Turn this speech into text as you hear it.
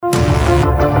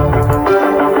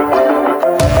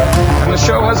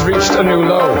has reached a new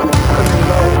low.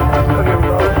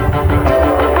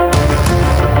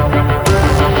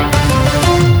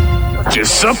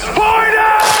 Disappointed!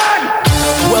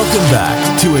 Welcome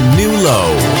back to A New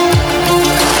Low.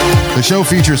 The show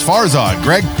features Farzad,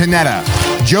 Greg Panetta,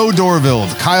 Joe Dorville,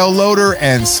 Kyle Loader,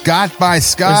 and Scott by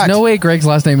Scott. There's no way Greg's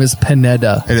last name is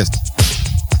Panetta. It is.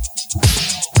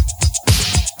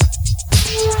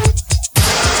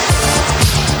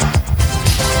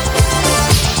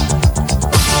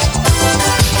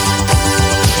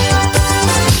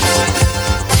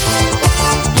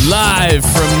 Live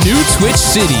from New Twitch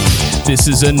City, this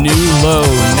is A New Low 9.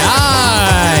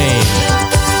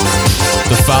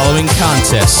 The following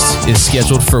contest is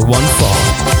scheduled for one fall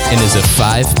and is a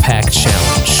 5-pack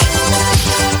challenge.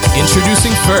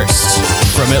 Introducing first,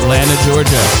 from Atlanta,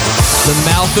 Georgia, the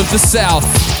mouth of the South,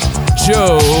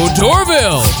 Joe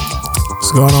Dorville.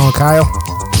 What's going on, Kyle?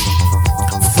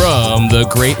 From the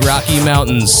Great Rocky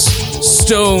Mountains,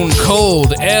 Stone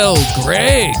Cold L.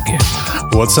 Greg.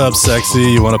 What's up, sexy?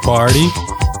 You want to party?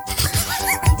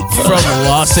 From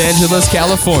Los Angeles,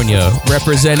 California,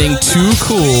 representing Too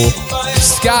Cool,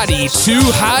 Scotty Too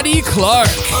Hottie Clark.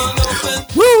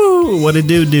 Woo! What it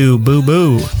do,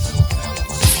 boo-boo.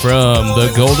 From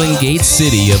the Golden Gate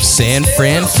City of San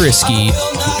Fran Frisky,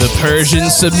 the Persian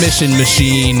submission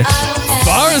machine,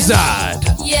 Farzad.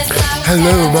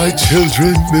 Hello, my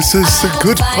children. This is a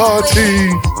good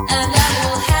party.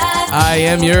 I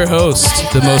am your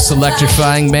host, the most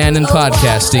electrifying man in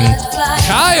podcasting,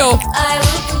 Kyle.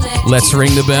 Let's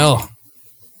ring the bell.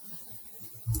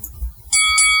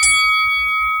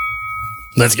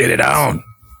 Let's get it on.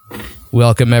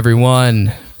 Welcome,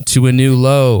 everyone, to A New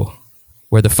Low,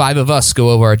 where the 5 of us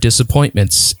go over our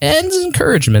disappointments and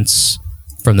encouragements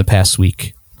from the past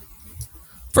week.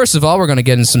 First of all, we're going to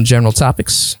get into some general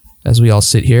topics as we all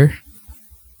sit here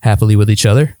happily with each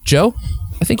other. Joe,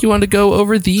 I think you wanted to go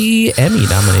over the Emmy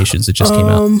nominations that just came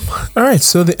out. All right,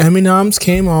 so the Emmy noms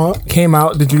came out.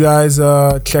 Did you guys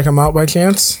check them out by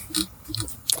chance?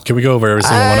 Can we go over every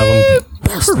single one of them?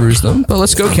 Peruse them, but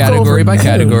let's go category by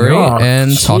category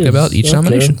and talk about each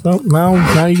nomination. Well,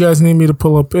 now you guys need me to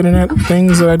pull up internet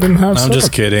things that I didn't have. I'm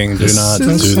just kidding. Do not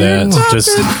do that.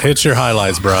 Just hit your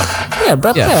highlights, bro. Yeah,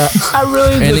 but I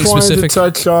really just wanted to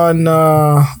touch on.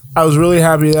 I was really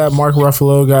happy that Mark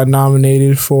Ruffalo got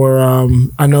nominated for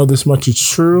I Know This Much Is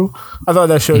True. I thought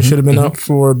that show should have been up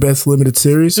for Best Limited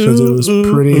Series because it was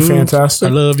pretty fantastic.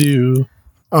 I love you.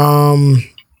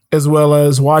 As well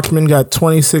as Watchmen got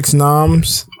 26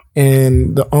 noms,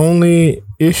 and the only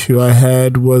issue I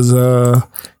had was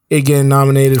it getting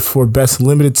nominated for Best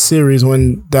Limited Series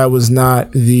when that was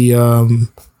not the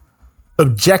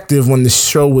objective when the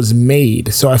show was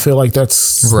made. So I feel like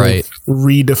that's right, like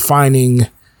redefining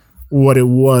what it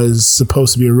was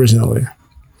supposed to be originally.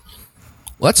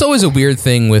 Well, that's always a weird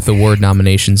thing with award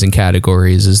nominations and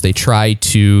categories is they try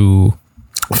to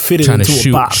fit it into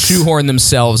a box. Shoehorn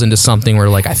themselves into something where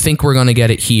like, I think we're going to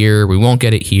get it here. We won't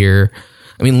get it here.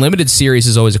 I mean, limited series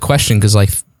is always a question because like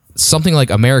something like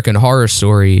American Horror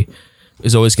Story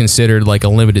is always considered like a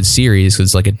limited series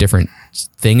because it's like a different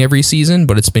thing every season,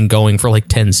 but it's been going for like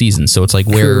 10 seasons. So it's like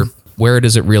where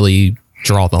does it really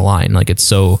draw the line? Like it's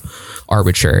so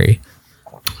arbitrary.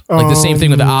 Like the same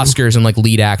thing with the Oscars and like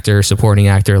lead actor, supporting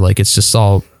actor, like it's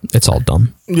all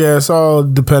dumb. Yeah, it's all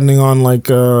depending on like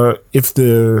if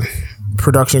the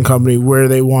production company where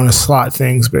they want to slot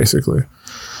things basically.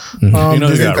 Mm-hmm.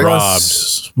 Who got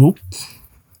robbed? Whoop.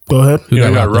 Go ahead. Who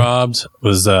got robbed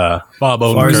was Bob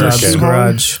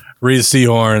Odenkirk. Rhea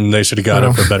Seehorn. They should have got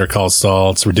it for Better Call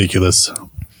Saul. It's ridiculous.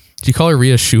 Do you call her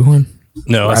Rhea Shoehorn?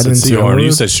 No, I said Seahorn.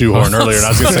 You said Shoehorn earlier, and I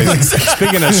was going to say,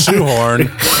 speaking of Shoehorn.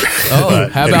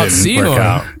 How about Seahorn?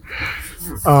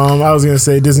 I was going to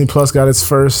say Disney Plus got its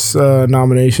first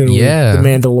nomination with The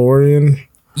Mandalorian.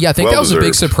 Yeah, I think that was a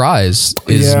big surprise,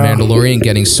 Mandalorian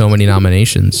getting so many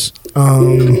nominations.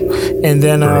 And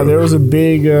then there was a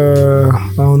big,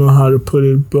 I don't know how to put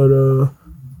it, but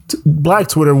Black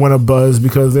Twitter went abuzz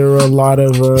because there were a lot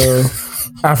of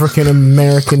African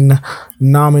American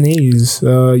nominees.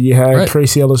 You had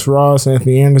Tracy Ellis Ross,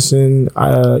 Anthony Anderson,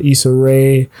 Issa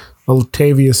Rae,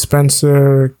 Octavia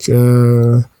Spencer,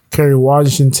 Kerry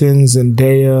Washington,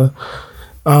 Zendaya,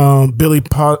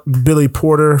 Billy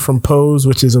Porter from Pose,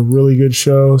 which is a really good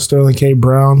show, Sterling K.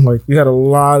 Brown. Like you had a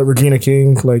lot of Regina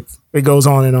King. Like it goes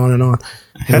on and on and on.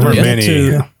 How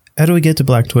do we get to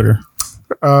Black Twitter?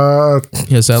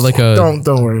 Is that like a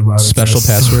don't worry about special it.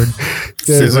 password?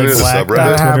 Is it a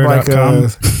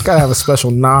subreddit? Gotta have a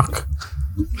special knock.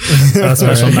 A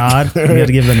special nod. You got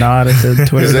to give the nod at the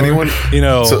Twitter. Is anyone?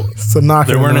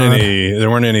 There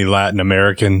weren't any Latin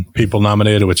American people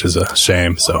nominated, which is a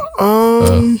shame. So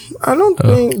I don't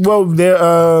think. Well, there.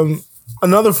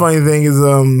 Another funny thing is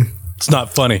it's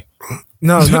not funny.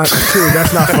 No, not true.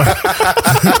 That's not funny.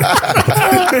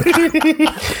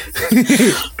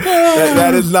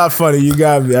 that is not funny. You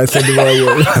got me. I said the wrong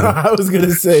word. I was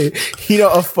gonna say,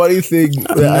 a funny thing.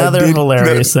 Another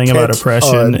hilarious thing about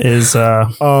oppression is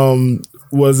this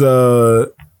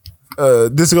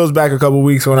goes back a couple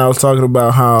weeks when I was talking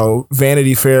about how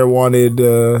Vanity Fair wanted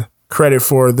credit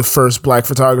for the first black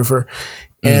photographer.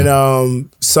 And I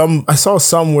saw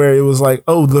somewhere it was like,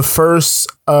 the first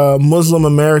Muslim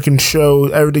American show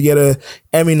ever to get a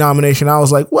Emmy nomination. I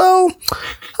was like, well,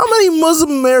 how many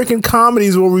Muslim American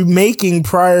comedies were we making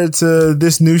prior to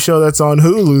this new show that's on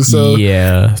Hulu? So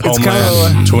yeah, it's kind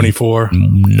of like 24.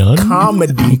 None.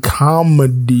 Comedy.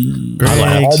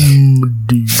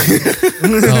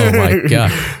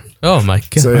 Oh my god.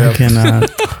 So, yeah. I cannot.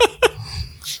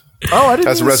 I didn't.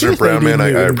 As a resident brown man, I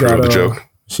approve of the joke.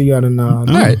 She got a nod.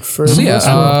 All right. So yeah,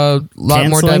 a lot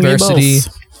more diversity.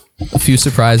 A few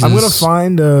surprises. I'm gonna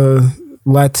find a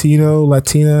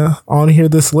Latina on here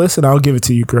this list, and I'll give it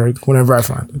to you, Greg, whenever I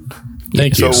find it.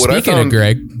 Thank you. So Speaking of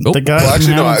Greg, the guy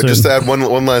just to add one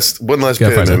last pin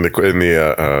in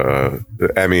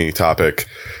the Emmy topic.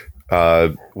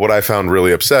 What I found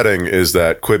really upsetting is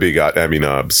that Quibi got Emmy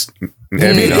nominations.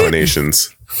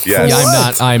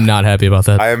 Yes. I'm not happy about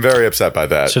that. I am very upset by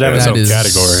that. Should have its own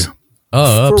category.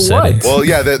 Oh, upsetting. Well,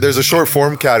 yeah, there's a short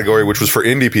form category which was for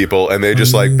indie people, and they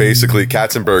just basically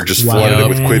Katzenberg just flooded it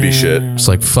with Quibi shit. It's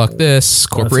like, fuck this,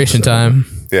 corporation time.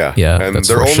 Yeah, and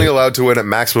they're only allowed to win at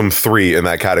maximum 3 in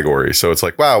that category. So it's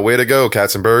like, wow, way to go,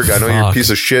 Katzenberg. I know your piece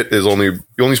of shit you only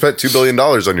spent $2 billion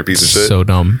on your piece of shit. So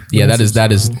dumb. Yeah, that is.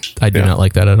 I do not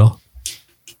like that at all.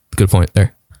 Good point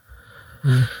there.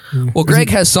 Well, Greg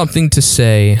has something to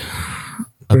say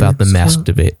about the mask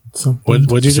debate.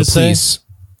 What'd you just say?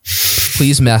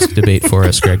 Please mask debate for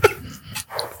us, Greg.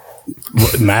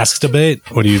 Mask debate?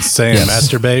 What are you saying? Yes.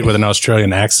 Masturbate with an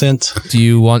Australian accent? Do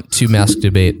you want to mask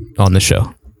debate on the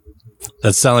show?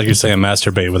 That sounds like you're saying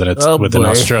masturbate with an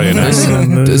Australian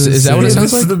accent. Is that what it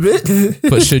sounds like? The bit.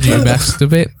 But should you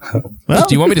masturbate? Well,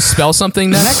 do you want me to spell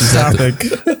something next? Next topic.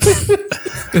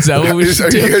 Is that what we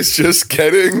should do? Are you guys just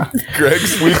getting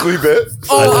Greg's weekly bit?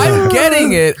 Oh, I'm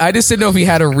getting it. I just didn't know if he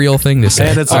had a real thing to say.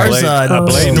 And it's a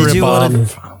blatant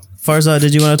rip-off. Farzad,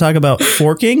 did you want to talk about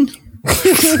forking?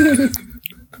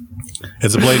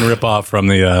 It's a blatant rip-off from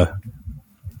the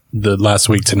Last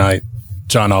Week Tonight,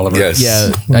 John Oliver. Yes.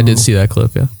 Yeah, I did see that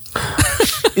clip, yeah.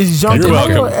 Is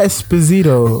Giancarlo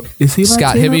Esposito, is he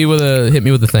Scott, Latino? hit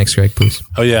me with the thanks, Greg, please.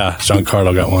 Oh, yeah.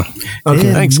 Giancarlo got one.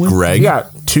 Okay. Thanks, Greg. He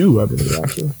got 2, I believe,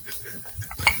 actually.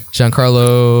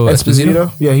 Giancarlo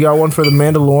Esposito? Yeah, he got one for The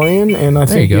Mandalorian, and I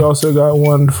think he also got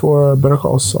one for Better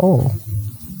Call Saul.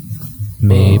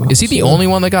 Maybe. Is he the only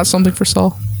one that got something for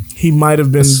Saul? He might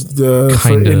have been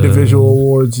for individual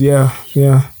awards. Yeah.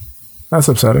 That's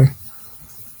upsetting.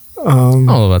 I don't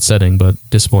know about setting, but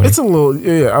disappointing. It's a little,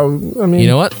 I mean, you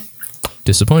know what?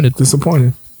 Disappointed. You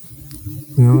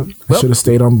know what? I should have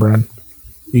stayed on brand.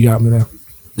 You got me there.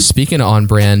 Speaking of on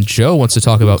brand, Joe wants to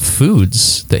talk about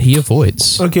foods that he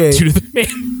avoids. Okay.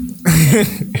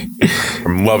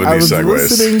 I'm loving these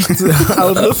segues. I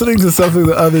was listening to something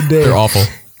the other day. They're awful.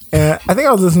 And I think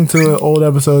I was listening to an old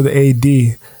episode of AD,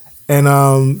 and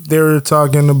they were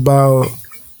talking about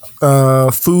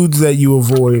foods that you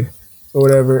avoid or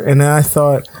whatever. And I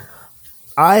thought,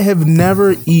 I have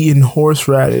never eaten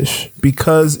horseradish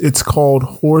because it's called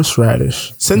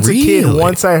horseradish. Since a kid,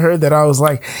 once I heard that, I was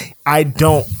like, I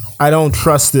don't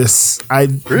trust this. I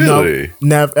have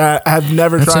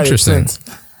never tried it since.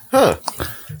 Huh?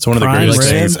 It's one of the greatest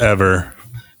things ever.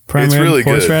 It's really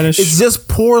good. It's just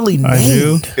poorly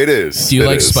named. It is. Do you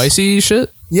like spicy shit?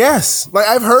 Yes. Like,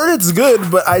 I've heard it's good,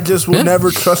 but I just would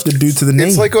never trust it due to the name.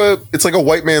 It's like a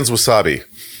white man's wasabi.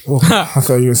 Well, I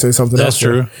thought you were going to say something else. That's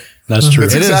true. That's true.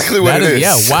 That's exactly what it is.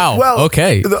 Yeah, wow. Well,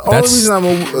 okay. The only reason I'm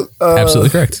absolutely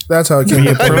correct. That's how it came.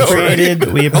 We appropriated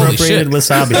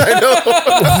wasabi. I know.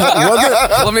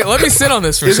 let me sit on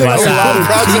this for a second.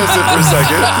 Process it for a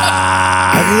second.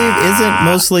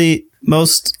 I believe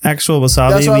most actual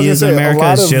wasabi we use in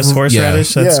America is just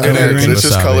horseradish. It's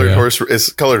just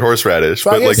colored horseradish.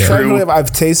 So but like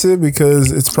I've tasted it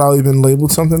because it's probably been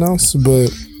labeled something else.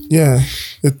 But yeah,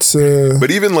 it's.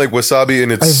 But even like wasabi in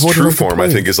its true form, I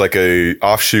think is like a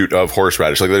offshoot of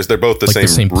horseradish. Like they're both the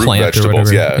same root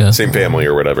vegetables. Yeah, same family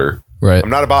or whatever. Right.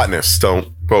 I'm not a botanist. Don't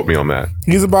quote me on that.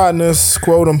 He's a botanist.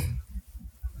 Quote him.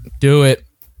 Do it.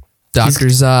 Dr.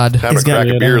 Zod. Time to crack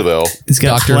a beer, though. He's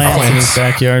got Dr. plants in Plants. his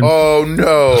backyard. Oh,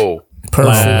 no.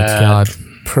 Perfect. God.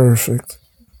 Perfect.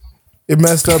 It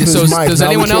messed up his So mic. does Now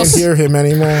we anyone can't else- hear him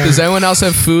anymore? Does anyone else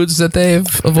have foods that they've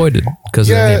avoided? Because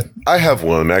Yeah, I have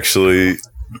one, actually.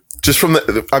 Just from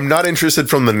I'm not interested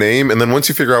from the name, and then once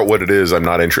you figure out what it is, I'm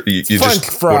not interested. You French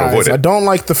just want to avoid fries. I it. don't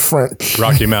like the French.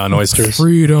 Rocky Mountain oysters.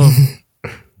 freedom.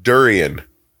 Durian.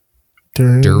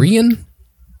 Durian?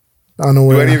 I don't know Do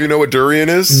where. any of you know what durian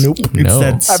is? Nope. It's No.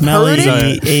 that smelly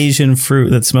heard Asian fruit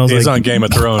that smells He's like on Game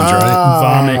of Thrones, right?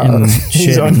 vomit and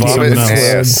shit on and Game of something Vomit and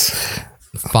else. ass.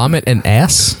 Vomit and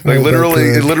ass? Like literally,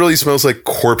 good. it literally smells like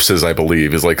corpses. I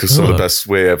believe is like some of the best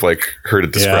way I've like heard it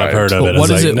Yeah, described. I've heard of it. What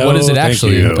It's is like, it? What is it no, thank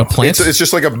actually? you. A plant? It's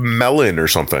just like a melon or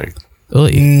something. Oy.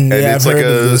 And Yeah, it's I've like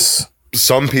heard of a. this.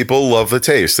 Some people love the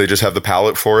taste. They just have the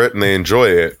palate for it and they enjoy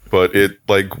it. But it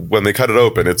like when they cut it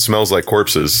open, it smells like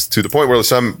corpses to the point where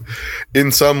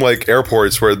in some like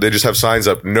airports where they just have signs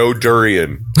up, no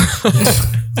durian.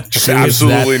 Just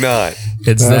absolutely not.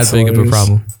 It's That's that big of a hilarious.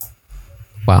 problem.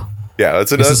 Wow. Yeah,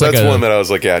 that's is like a- one that I was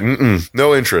like, yeah,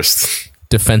 no interest.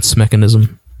 Defense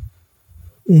mechanism.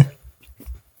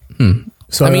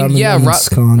 So I mean, yeah,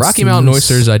 Rocky Mountain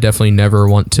oysters I definitely never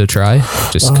want to try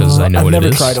just because I know I've what it never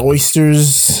is. tried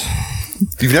oysters.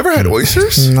 You've never had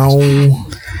oysters? No.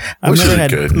 I've Oysters never are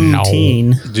had good.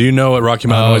 poutine. Do you know what Rocky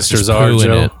Mountain It's oysters just are, poo in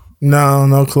Joe? it.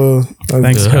 No clue.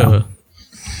 Thanks, Ugh. Kyle.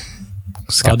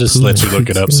 It's got I'll just poo let in you it. look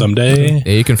it up someday.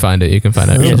 Yeah, you can find it. Yeah,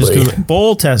 just Google it.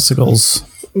 Bull testicles.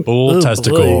 Bull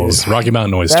testicles, Rocky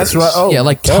Mountain oysters. That's right. Oh, Yeah,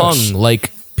 like my gosh. tongue.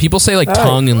 Like people say, like Hey,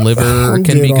 tongue and liver I'm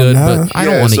can be good on good, that. but I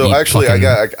don't want to so eat. actually,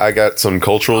 fucking I got some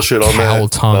cultural shit on cow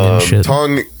that. tongue and shit.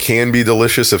 Tongue can be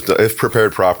delicious if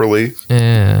prepared properly.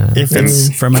 Yeah. If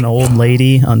it's from an old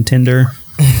lady on Tinder.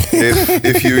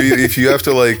 If you have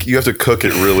to cook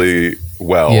it really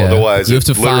well. Yeah. Otherwise, You it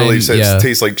have to literally find-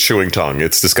 tastes like chewing tongue.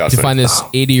 It's You disgusting. find this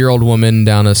 80-year-old woman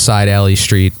down a side alley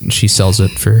street, and she sells it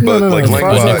for But like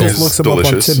lengua Farzad is looks him up on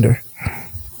delicious. Tinder.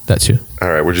 that too. All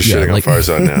right, we're just Yeah, shitting like- on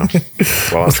Farzad now.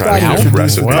 While I'm trying to not get even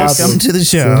recipes. Welcome to the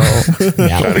show.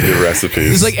 Trying to get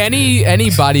recipes. It's like any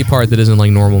body part that isn't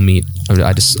like normal meat.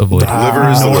 I just avoid. Liver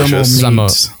is Normal delicious.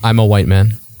 meat. I'm a white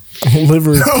man.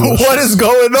 Liver is delicious. What is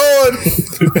going on?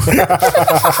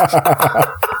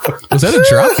 Was that a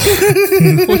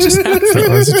drop? What just happened? That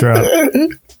was a drop.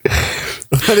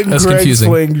 Letting That's Greg's confusing.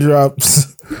 fling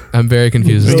drops. I'm very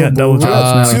confused. We got double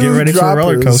drops now. Get Two ready for a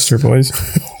roller droppers. coaster, boys.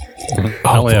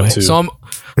 I only have two. So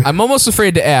I'm almost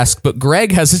afraid to ask, but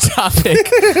Greg has a topic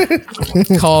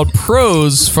called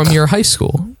pros from your high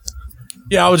school.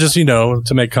 Yeah, I was just,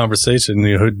 to make conversation.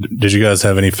 Did you guys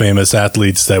have any famous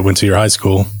athletes that went to your high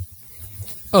school?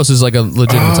 Oh, so this is like a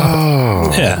legitimate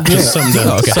topic. Yeah, just something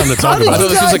to talk I about. thought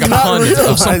this was like a pun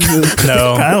of some.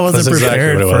 No, I wasn't that's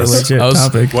prepared exactly what for it a was. legit I was-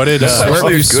 topic. What did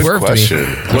Actually, a you good swerved me. question.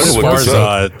 what Let's did look this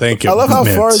up. Farzad think it I love how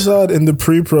meant? Farzad in the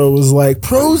pre-pro was like,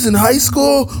 pros in high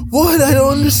school? What? I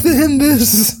don't understand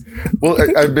this. Well,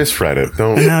 I misread it.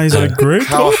 Don't. And now he's like, great.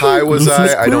 How high was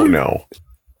I? I don't know.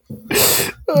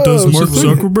 Does Mark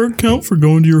Zuckerberg count for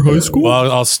going to your high school? Well,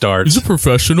 I'll start. He's a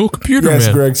professional computer Yes,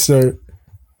 man. Greg, start.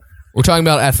 We're talking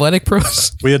about athletic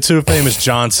pros. We had two famous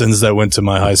Johnsons that went to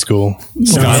my high school,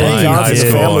 Skyline High Johnson's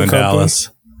School family in company. Dallas.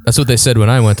 That's what they said when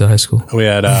I went to high school. We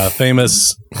had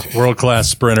famous world-class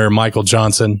sprinter Michael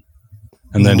Johnson.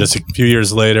 And then just a few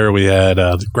years later, we had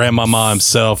grandmama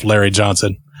himself, Larry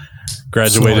Johnson.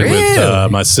 Graduated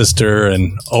with my sister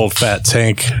and old fat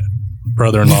tank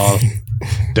brother-in-law,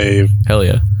 Dave. Hell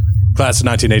yeah. Class of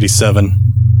 1987.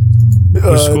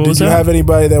 school Did was you that? have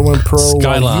anybody that went pro? while you were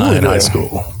Skyline there? High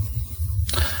School.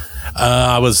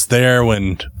 I was there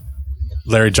when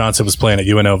Larry Johnson was playing at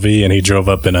UNLV, and he drove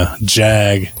up in a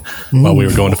Jag while we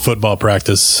were going to football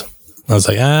practice. I was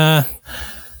like,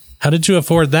 how did you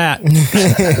afford that?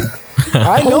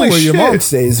 I know Holy where your shit. mom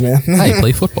stays, man. I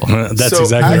play football. That's So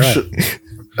exactly actu-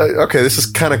 right. Okay, this is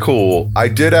kind of cool. I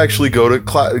did actually go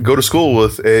to school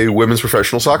with a women's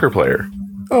professional soccer player.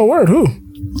 Oh, word, who?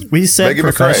 We said Megan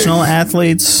professional McRae.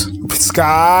 athletes.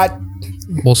 Scott.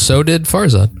 Well, so did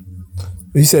Farzad.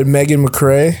 You said Megan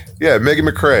McRae. Yeah, Megan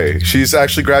McRae. She's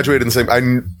actually graduated in the same. I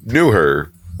knew her.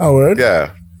 Oh, word.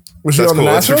 Yeah, Was she that's on the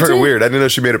cool. That's national freaking team? weird. I didn't know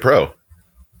she made it pro.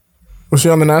 Was she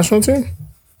on the national team?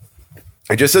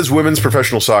 It just says women's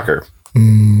professional soccer.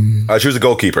 She was a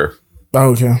goalkeeper. Oh,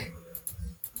 okay.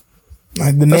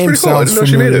 The name pretty cool. I sounds didn't know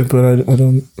she made familiar, it.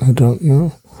 but I don't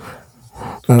know.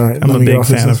 All right, I'm let a me get big off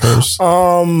this fan of list.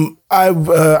 hers.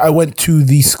 I went to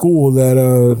the school that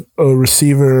a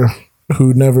receiver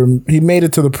who he made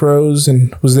it to the pros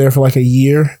and was there for like a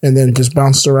year and then just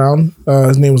bounced around.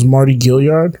 His name was Marty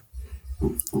Gilliard.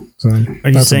 So Are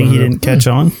you saying he didn't catch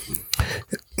on?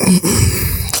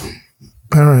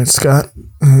 All right, Scott.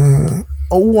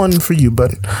 0-1 for you,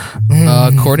 bud.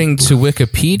 According to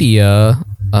Wikipedia,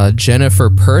 Jennifer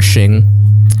Pershing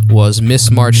was Miss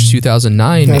March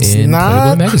 2009 in Playboy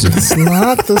magazine. It's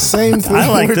not the same thing. I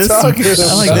like we're this. talking about.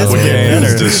 I like this What a bit games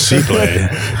better. does she play?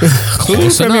 Who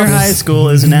from your high school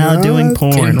is now doing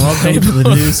porn? Welcome to the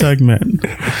new segment.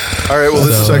 All right, well,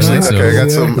 this is actually okay. I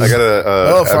got some. I got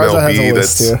a Farza has a MLB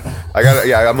list that's. here. I got.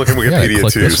 Yeah, I'm looking at Wikipedia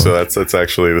click too, this so one. that's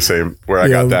actually the same where I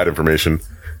Yeah. got that information.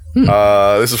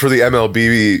 This is for the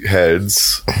MLB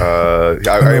heads. I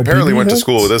apparently went to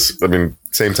school with this. I mean,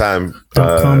 same time.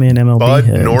 Don't call me an MLB Bud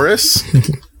head. Norris.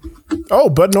 Oh,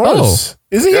 Bud Norris.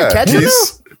 Isn't he a catcher now?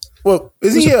 Well,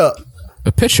 is he a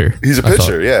pitcher. He's a I thought.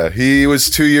 pitcher. Yeah, he was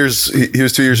 2 years. He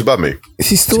was 2 years above me. is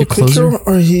he still a Is he a pitcher closer?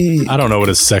 or he? I don't know what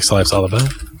his sex life's all about.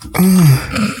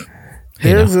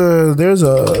 There's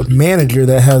a manager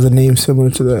that has a name similar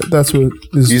to that. That's what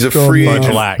is. He's a going free on.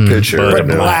 agent Black pitcher. Bud right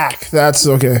now. Black. That's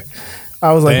okay.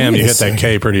 I was like, Damn, wait you a hit that second.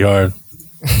 K pretty hard.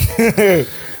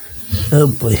 Oh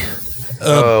boy.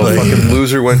 Oh, fucking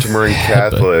loser went to Marin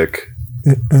Catholic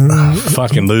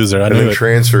Fucking loser. I and knew then it.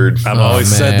 transferred. I've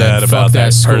always said man, that fuck about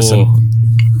that school. person.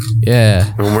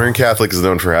 Yeah. Well, Marin Catholic is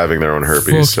known for having their own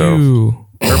herpes. Fuck So you.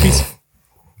 Herpes?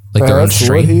 Like their own That's what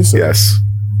strain. he said. yes,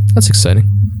 That's exciting.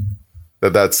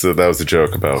 that was the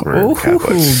joke about Marin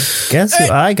Catholic. Guess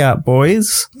who I got,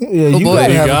 boys? Yeah, you boy,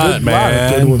 gotta you have got, a good lot of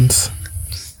good man. ones.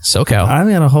 SoCal. I've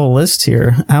got a whole list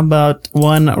here. How about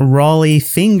one Raleigh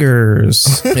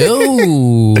Fingers?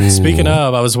 Ooh. Speaking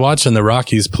of, I was watching the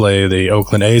Rockies play the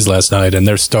Oakland A's last night, and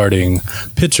their starting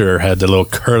pitcher had the little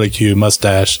curly Q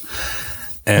mustache.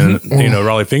 And,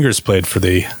 Raleigh Fingers played for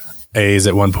the A's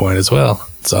at one point as well.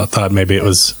 So I thought maybe it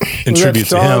was in Was that tribute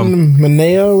to him. Sean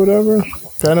Manea or whatever?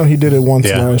 I know he did it once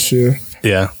Yeah. last year.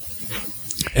 Yeah.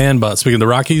 But speaking of the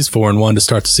Rockies, 4-1 to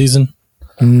start the season.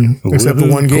 Except the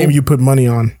one game you put money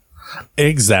on.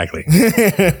 Exactly.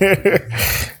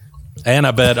 And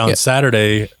I bet on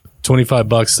Saturday,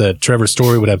 $25 that Trevor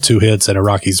Story would have 2 hits and a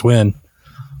Rockies win,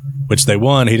 which they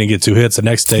won. He didn't get 2 hits. The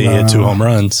next day, he hit 2 home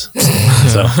runs.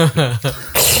 So,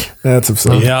 That's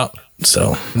absurd. yeah.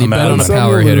 So, You I'm bet out on a of it.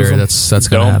 power hitter. That's gonna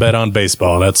Don't happen. bet on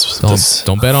baseball. That's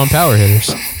Don't bet on power hitters.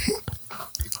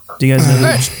 Do you guys know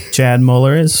who Chad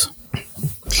Muller is?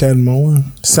 Chad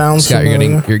Mullen. Sounds Scott,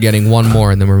 familiar. you're getting one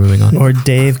more, and then we're moving on. Or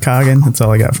Dave Coggin? That's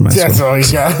all I got from my That's school. all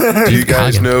you got. Do you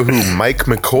guys Coggin. know who Mike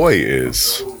McCoy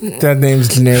is? That name's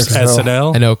generic as hell. I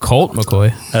SNL. know Colt McCoy.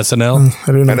 SNL.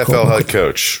 I do know NFL Colt. head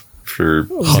coach for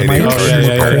San Mike Diego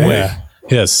McCoy. Chargers. Yeah.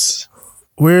 Yes.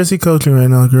 Where is he coaching right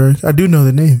now, Greg? I do know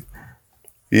the name.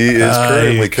 He is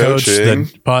currently He coached coaching.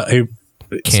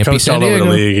 He's Can't be coached San all over the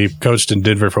Diego. league. He coached in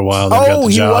Denver for a while. Then got Oh, the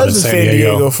he job was in in San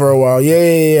Diego for a while.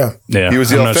 Yeah. Yeah, He was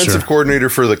the I'm not offensive sure. coordinator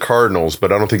for the Cardinals,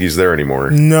 but I don't think he's there anymore.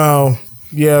 No.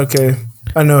 Yeah, okay.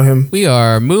 I know him. We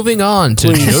are moving on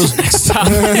to Joe's next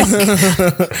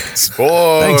topic,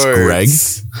 Sports. Thanks, Greg.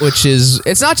 which is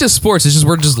it's not just sports. It's just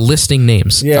we're just listing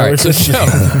names. Yeah, All we're right, so just- Joe,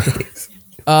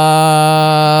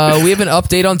 we have an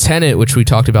update on Tenet, which we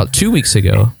talked about 2 weeks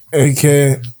ago.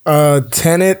 Okay.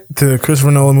 Tenet, the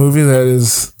Christopher Nolan movie that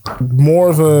is more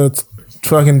of a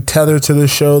fucking tether to the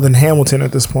show than Hamilton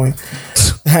at this point,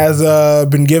 has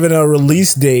been given a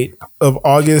release date of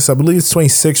August, I believe it's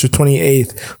 26th or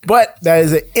 28th. But that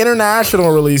is an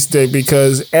international release date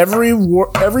because every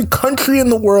country in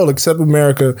the world except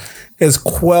America has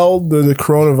quelled the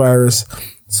coronavirus.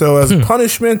 So as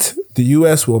punishment, the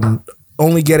U.S. will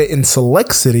only get it in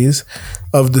select cities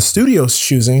of the studio's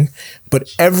choosing, but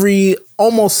every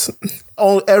oh boy,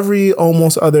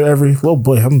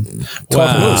 I'm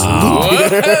talking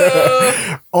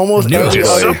almost every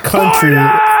other country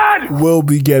will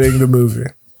be getting the movie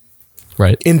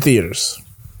Right. in theaters.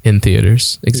 In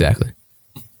theaters. Exactly.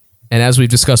 And as we've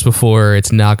discussed before,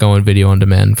 it's not going video on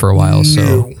demand for a while,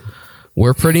 so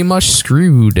we're pretty much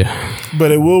screwed.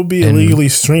 But it will be illegally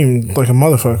streamed like a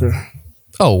motherfucker.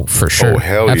 Oh, for sure. Oh,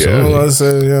 hell yeah. Absolutely. Well, I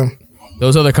said, yeah.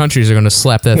 Those other countries are going to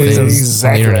slap that thing on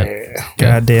the internet. Exactly.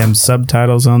 Goddamn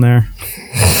subtitles on there.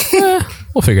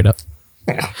 We'll figure it out.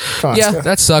 Come on, Yeah, Scott.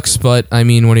 that sucks, but I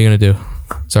mean, what are you going to do?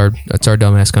 That's our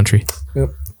dumbass country.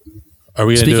 Are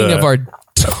we gonna do Speaking a- of our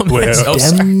dumbass... Well,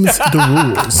 Them's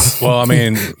the rules. Well, I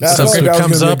mean, That's since right. it That was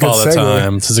comes gonna up be a all the good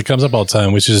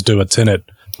time, we should just do a Tenet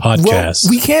Well, podcast.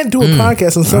 we can't do a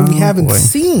podcast on something we haven't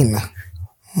seen.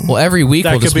 Well, every week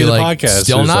That we'll could just be be the like, podcast.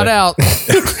 still It's not like- out.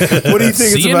 What do you think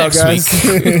See it's you about, next guys?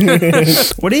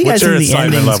 What do you guys What's your think the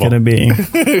excitement ending's level? going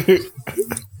to be?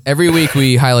 Every week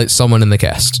we highlight someone in the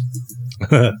cast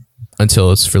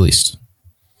until it's released.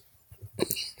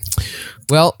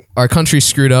 Well, our country's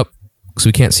screwed up because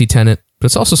we can't see Tenet. but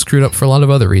it's also screwed up for a lot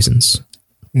of other reasons.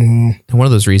 And one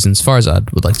of those reasons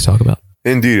Farzad would like to talk about.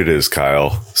 Indeed it is,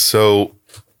 Kyle. So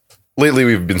lately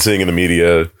we've been seeing in the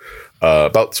media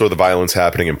about sort of the violence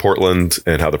happening in Portland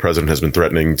and how the president has been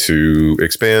threatening to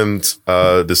expand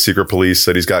the secret police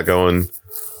that he's got going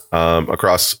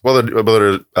across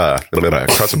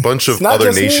across a bunch of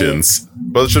other nations,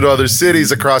 bunch of other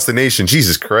cities across the nation.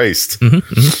 Jesus Christ.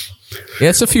 Yeah,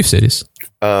 it's a few cities.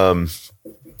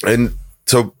 And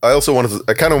so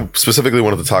I kind of specifically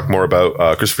wanted to talk more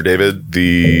about Christopher David,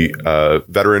 the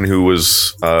veteran who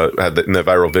was in that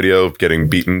viral video getting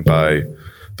beaten by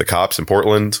the cops in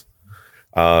Portland.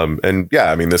 And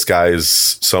yeah, I mean, this guy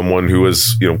is someone who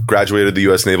was, graduated the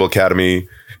U.S. Naval Academy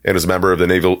and is a member of the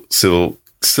Naval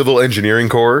Civil Engineering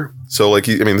Corps. So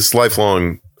this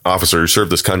lifelong officer who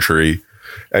served this country,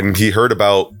 and he heard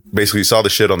about, basically saw the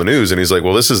shit on the news and he's like,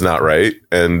 well, this is not right.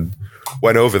 And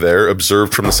went over there,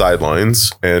 observed from the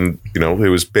sidelines, and it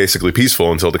was basically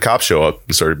peaceful until the cops show up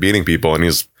and started beating people. And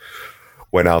he's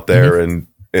went out there, and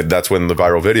that's when the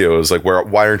viral video is like,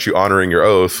 why aren't you honoring your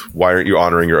oath? Why aren't you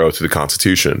honoring your oath to the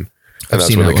Constitution? And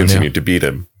that's when they continued to beat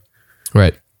him.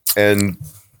 Right. And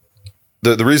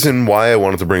the reason why I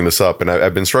wanted to bring this up, and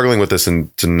I've been struggling with this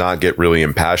and to not get really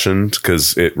impassioned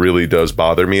because it really does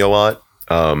bother me a lot.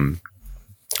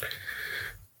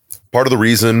 Part of the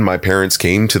reason my parents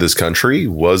came to this country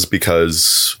was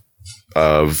because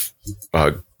of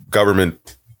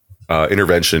government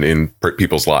intervention in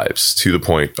people's lives to the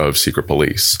point of secret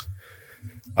police.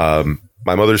 My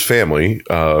mother's family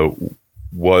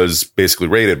was basically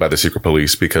raided by the secret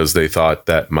police because they thought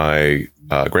that my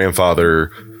grandfather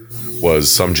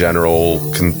was some general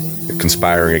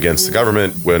conspiring against the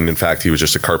government when in fact he was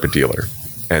just a carpet dealer.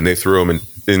 And they threw him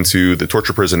into the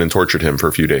torture prison and tortured him for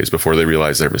a few days before they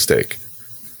realized their mistake.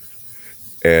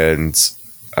 And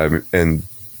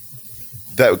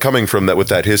that coming from that, with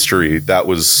that history, that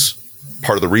was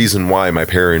part of the reason why my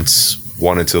parents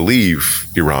wanted to leave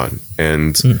Iran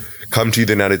and come to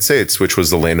the United States, which was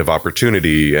the land of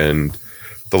opportunity and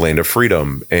the land of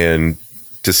freedom. And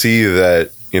to see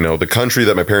that, the country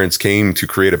that my parents came to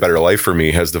create a better life for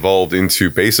me has devolved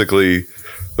into basically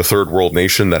the third world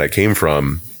nation that I came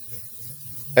from.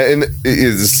 And it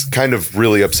is kind of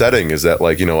really upsetting is that,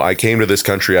 I came to this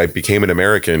country, I became an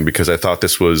American because I thought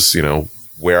this was,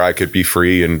 where I could be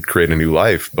free and create a new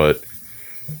life. But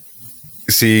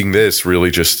seeing this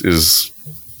really is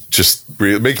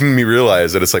making me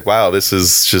realize that it's like, wow, this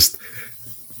is just,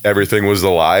 everything was a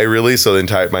lie, really. So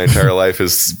my entire life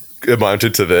is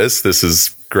amounted to this. This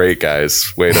is great,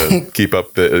 guys. Way to keep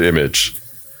up the image.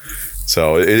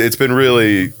 So it's been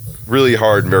really, really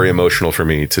hard and very emotional for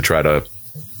me to try to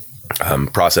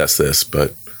process this,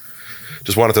 but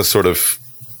just wanted to sort of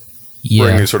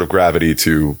bring new sort of gravity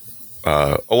to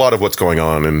a lot of what's going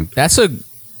on. And that's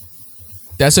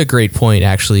a great point,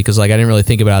 actually, because I didn't really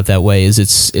think about it that way.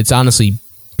 It's honestly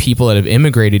people that have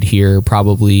immigrated here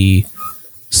probably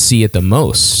see it the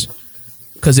most,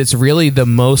 because it's really the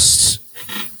most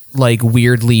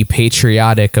weirdly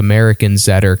patriotic Americans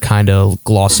that are kind of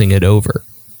glossing it over,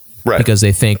 right? Because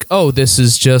they think, oh, this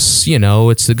is just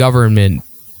it's the government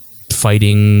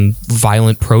fighting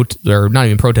violent or not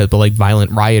even protest, but violent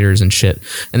rioters and shit.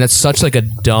 And that's such a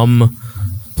dumb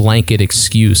blanket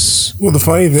excuse. Well, the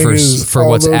funny thing is for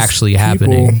what's actually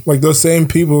happening. Those same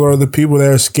people are the people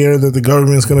that are scared that the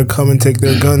government's going to come and take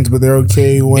their guns, but they're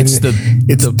okay when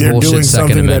they're doing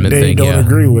something that they don't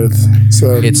agree with.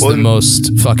 So it's the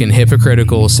most fucking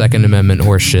hypocritical Second Amendment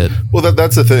horseshit. Well,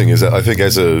 that's the thing is that I think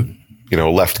as a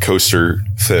left coaster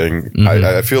thing,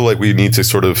 I feel like we need to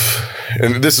sort of,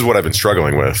 and this is what I've been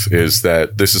struggling with, is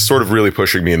that this is sort of really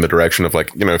pushing me in the direction of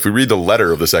if we read the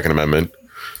letter of the Second Amendment,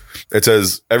 it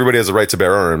says everybody has a right to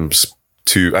bear arms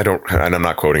and I'm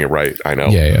not quoting it right, I know.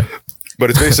 Yeah. But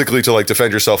it's basically to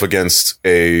defend yourself against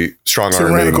a strong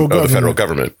arming of the federal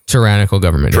government. Tyrannical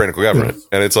government. Yeah.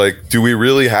 And it's do we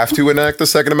really have to enact the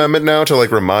Second Amendment now to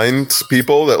remind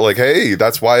people that hey,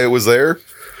 that's why it was there?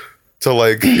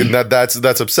 To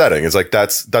that's upsetting.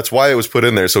 It's that's why it was put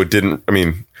in there. So it didn't. I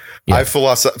mean, I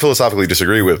philosophically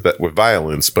disagree with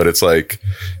violence, but it's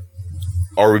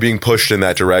are we being pushed in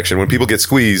that direction? When people get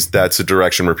squeezed, that's a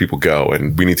direction where people go,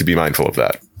 and we need to be mindful of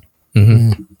that.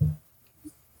 Mm-hmm.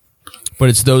 But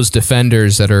it's those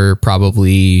defenders that are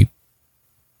probably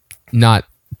not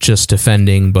just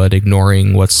defending, but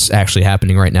ignoring what's actually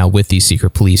happening right now with these secret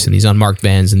police and these unmarked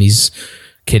vans and these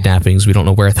kidnappings. We don't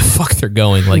know where the fuck they're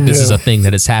going. This is a thing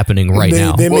that is happening right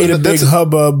now. They made a big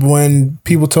hubbub when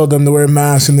people told them to wear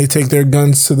masks and they take their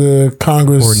guns to the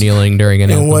Congress or kneeling during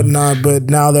an and whatnot. But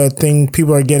now that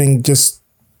people are getting just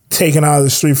taken out of the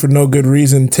street for no good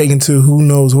reason, taken to who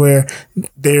knows where,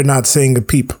 they're not saying a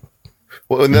peep.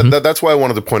 Well, and that's why I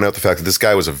wanted to point out the fact that this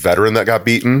guy was a veteran that got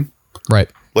beaten. Right.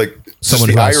 Like, Someone just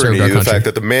who the has served irony our of the country. fact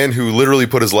that the man who literally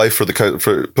put his life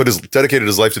dedicated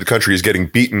his life to the country is getting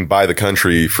beaten by the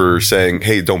country for saying,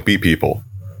 "Hey, don't beat people."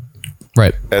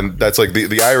 Right. And that's like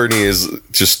the irony is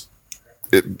just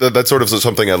that's sort of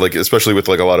something I like, especially with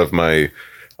like a lot of my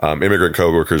immigrant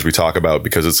coworkers we talk about,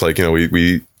 because it's like, you know,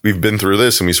 we've been through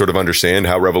this and we sort of understand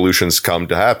how revolutions come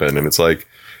to happen. And it's like,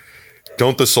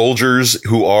 don't the soldiers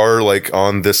who are like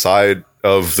on this side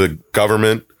of the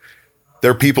government,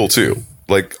 they're people too.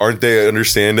 Like, aren't they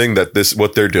understanding that this,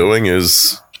 what they're doing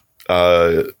is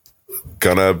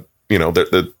gonna, you know,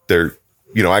 they're,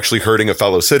 you know, actually hurting a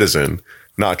fellow citizen,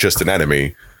 not just an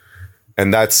enemy.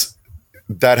 And that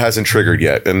hasn't triggered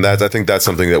yet. And I think that's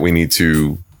something that we need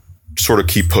to sort of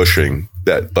keep pushing,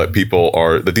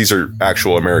 that these are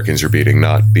actual Americans you're beating,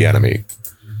 not the enemy.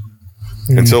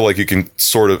 Until like you can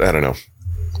sort of, I don't know.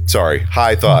 Sorry,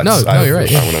 high thoughts. No, you're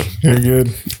right. You're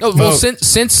good. No, well,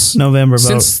 since November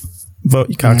vote,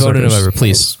 you cocksuckers. vote in November,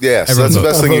 please. Yeah, so Everyone that's the vote.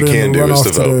 best thing you can do is to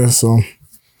vote. Today, so.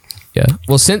 Yeah.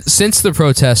 Well, since the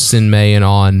protests in May and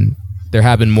on, there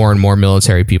have been more and more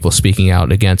military people speaking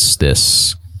out against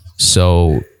this.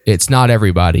 So it's not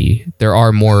everybody. There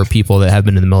are more people that have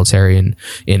been in the military and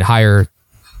in higher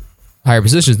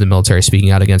positions in the military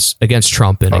speaking out against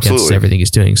Trump and against Absolutely. everything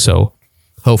he's doing. So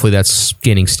hopefully that's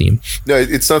gaining steam. No,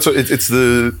 it's not so. It's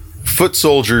the foot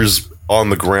soldiers on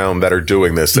the ground that are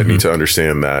doing this that need to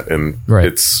understand that, and Right.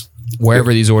 it's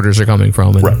Wherever these orders are coming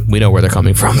from, and we know where they're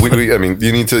coming from. I mean,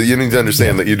 you need to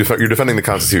understand that you're defending the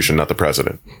Constitution, not the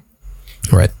president.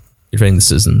 Right. You're defending the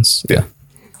citizens. Yeah.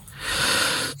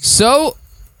 So,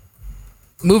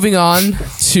 moving on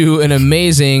to an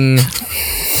amazing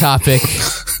topic,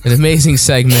 an amazing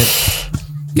segment,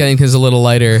 getting things a little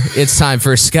lighter. It's time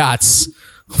for Scott's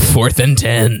 4th and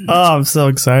 10. Oh, I'm so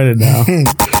excited now.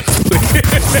 Get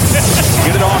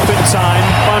it off in time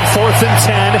on 4th and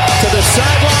 10 to the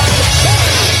sideline.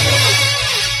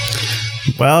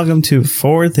 Welcome to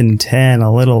 4th and 10,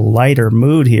 a little lighter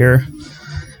mood here.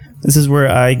 This is where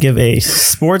I give a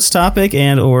sports topic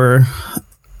and or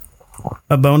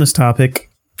a bonus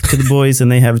topic to the boys,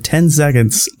 and they have 10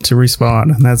 seconds to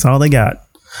respond. And that's all they got.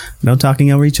 No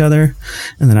talking over each other.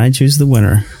 And then I choose the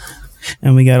winner.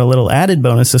 And we got a little added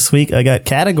bonus this week. I got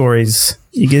categories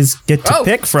you guys get to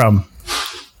pick from.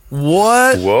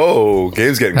 What? Whoa,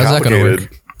 game's getting How's that gonna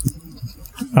complicated.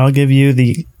 I'll give you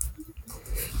the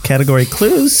category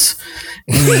clues,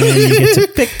 and then you get to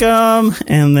pick them,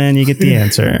 and then you get the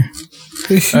answer.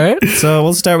 All right. So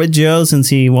we'll start with Joe since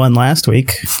he won last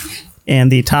week.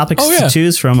 And the topics to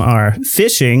choose from are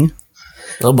fishing,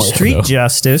 street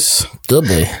justice,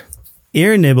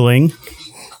 ear nibbling,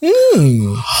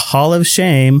 Hall of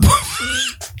Shame,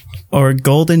 or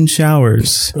golden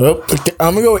showers. Oh,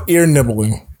 I'm gonna go with ear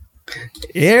nibbling.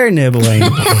 Ear nibbling.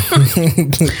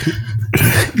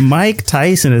 Mike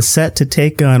Tyson is set to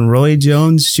take on Roy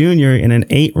Jones Jr. in an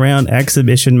 8-round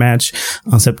exhibition match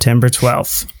on September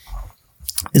 12th.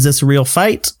 Is this a real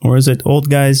fight, or is it old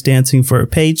guys dancing for a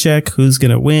paycheck? Who's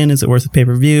going to win? Is it worth a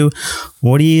pay-per-view?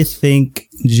 What do you think,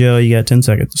 Joe? You got 10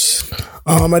 seconds.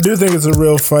 I do think it's a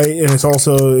real fight, and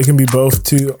it can be both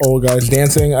two old guys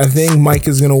dancing. I think Mike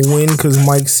is going to win because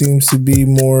Mike seems to be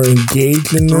more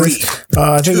engaged in this.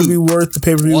 I think it'll be worth the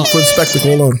pay-per-view for the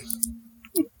spectacle alone.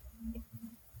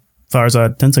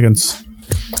 Farzad, 10 seconds.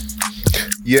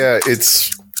 Yeah,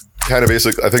 it's kind of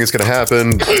basic. I think it's going to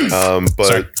happen,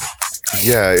 but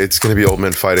yeah, it's going to be old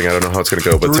men fighting. I don't know how it's going to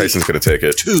go, but Tyson's going to take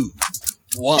it. 2,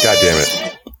 1. God damn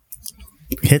it.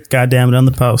 Hit goddamn it on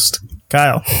the post.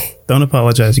 Kyle, don't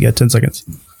apologize. You got 10 seconds.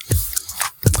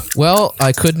 Well,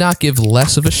 I could not give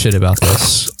less of a shit about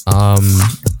this. I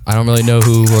don't really know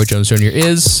who Roy Jones Jr.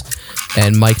 is,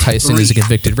 and Mike Tyson is a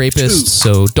convicted rapist,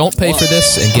 so don't pay for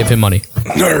this and give him money.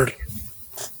 Nerd.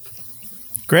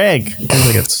 Greg, 10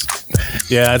 seconds.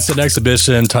 Yeah, it's an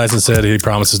exhibition. Tyson said he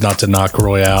promises not to knock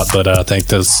Roy out, but I think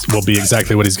this will be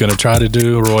exactly what he's going to try to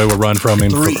do. Roy will run from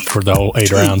him for the whole 8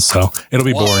 rounds, so it'll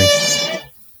be boring.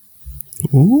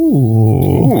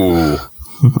 Ooh.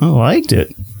 I liked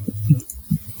it.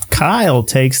 Kyle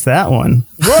takes that one.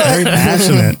 Very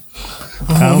passionate.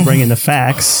 Kyle bringing the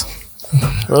facts.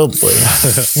 Oh boy.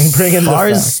 Bringing the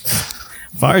facts.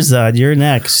 Farzad, you're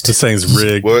next. This thing's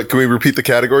rigged. Well, can we repeat the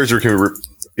categories, or can we?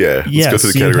 Let's go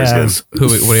through the categories again.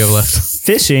 What do you have left?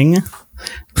 Fishing,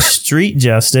 Street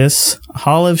Justice,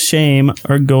 Hall of Shame,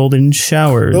 or Golden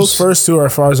Showers? Those first two are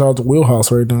as far as out the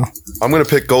wheelhouse right now. I'm going to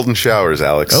pick Golden Showers,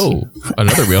 Alex. Oh,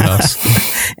 another wheelhouse.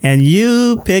 And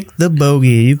you picked the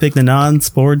bogey. You picked the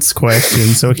non-sports question.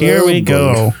 So here we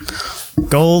go.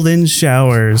 Golden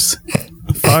Showers.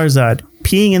 Farzad,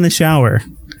 peeing in the shower.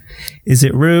 Is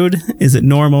it rude? Is it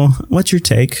normal? What's your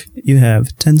take? You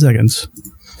have 10 seconds.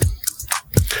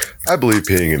 I believe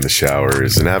peeing in the shower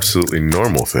is an absolutely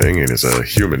normal thing and is a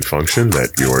human function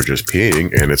that you are just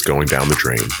peeing and it's going down the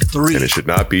drain. 3, and it should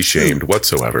not be shamed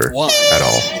whatsoever 1. at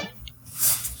all.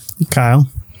 Kyle,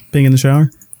 peeing in the shower?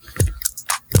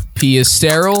 Pee is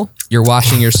sterile. You're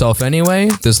washing yourself anyway.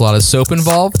 There's a lot of soap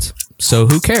involved. So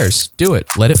who cares? Do it.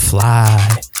 Let it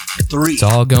fly. 3. It's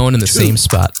all going in the same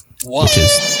spot, 1. which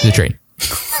is the drain.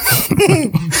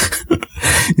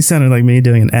 You sounded like me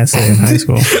doing an essay in high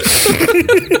school.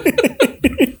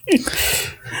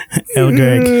 El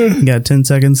Greg, you got 10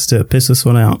 seconds to piss this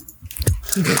one out.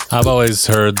 I've always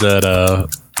heard that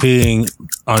peeing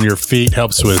on your feet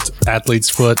helps with athlete's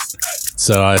foot.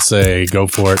 So I say go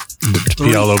for it.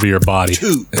 Pee all over your body.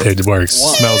 2, It works.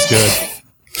 1. Smells good.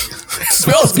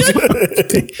 Smells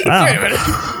good.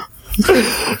 Wow.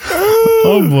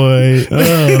 Oh boy.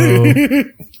 Oh.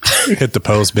 Hit the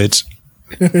post, bitch.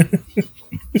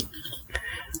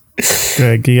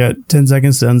 Greg, you got 10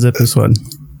 seconds to unzip this one.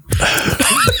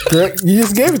 Greg, you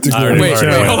just gave it to I Greg. already- Wait,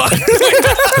 hold on. I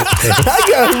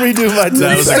gotta redo my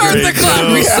That was a Restart great the clock.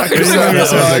 joke. Restart the That was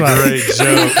clock. a great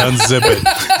joke. Unzip it.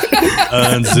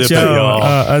 Unzip it, Joe, y'all.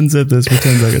 unzip this for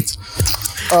 10 seconds.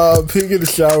 Peeing in the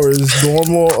shower is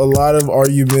normal. A lot of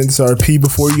arguments are pee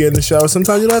before you get in the shower.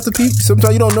 Sometimes you don't have to pee.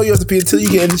 Sometimes you don't know you have to pee until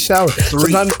you get in the shower.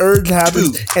 Sometimes the urge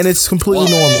happens, 2, and it's completely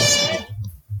 1. normal.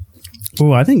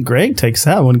 Oh, I think Greg takes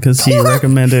that one because he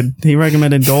recommended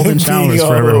golden showers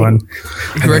for everyone.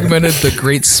 He recommended the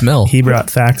great smell. He brought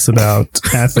facts about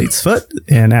athlete's foot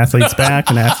and athlete's back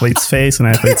and athlete's face and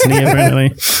athlete's knee,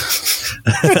 apparently.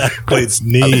 Athlete's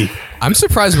knee. I'm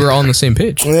surprised we're all on the same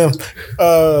page. Yeah,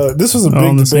 this was a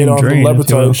on big the debate same on the drain, if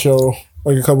you will. Lebertine show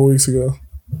like a couple weeks ago.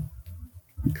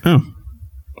 Oh,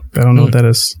 I don't know what that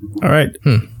is. All right.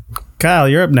 Kyle,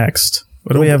 you're up next.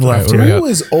 What do we have left what do we here? got? Who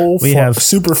is old? We have-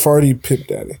 super farty Pip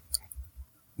Daddy.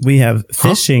 We have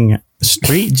fishing,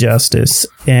 street justice,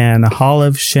 and Hall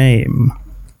of Shame.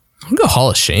 I'm going to go Hall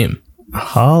of Shame.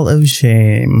 Hall of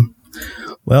Shame.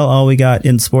 Well, all we got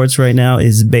in sports right now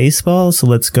is baseball, so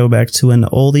let's go back to an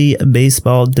oldie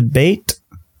baseball debate.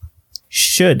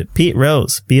 Should Pete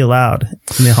Rose be allowed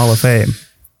in the Hall of Fame?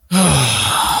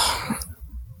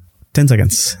 10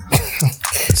 seconds.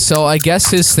 So I guess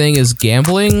his thing is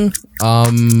gambling.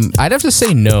 I'd have to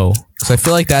say no, because I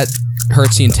feel like that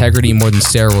hurts the integrity more than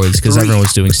steroids, because 3, everyone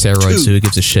was doing steroids, so who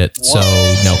gives a shit? So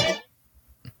no.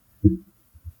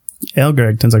 L.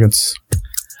 Greg, 10 seconds.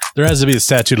 There has to be a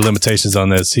statute of limitations on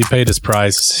this. He paid his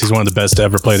price. He's one of the best to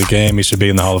ever play the game. He should be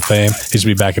in the Hall of Fame. He should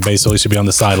be back at baseball. He should be on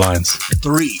the sidelines,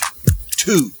 3,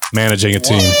 2. managing a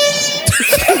team.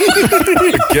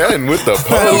 Again with the That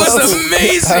post. was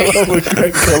amazing. When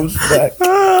Greg comes back.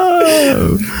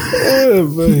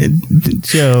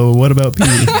 Joe, what about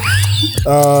Pete?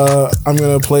 I'm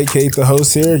gonna placate the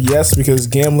host here. Yes, because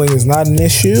gambling is not an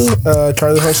issue.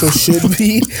 Charlie Hustle should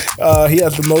be. He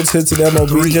has the most hits in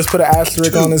MLB. Just put an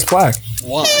asterisk on his plaque.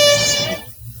 1.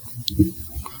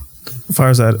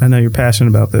 Farzad, I know you're passionate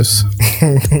about this.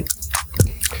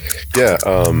 Yeah,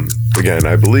 again,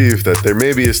 I believe that there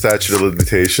may be a statute of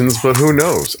limitations, but who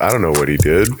knows? I don't know what he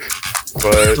did.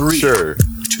 But 3, sure, 2,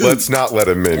 let's not let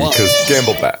him in 1. because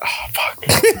gamble back. Oh, fuck.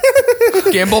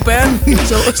 Gamble ban?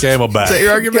 Is Gambleback. that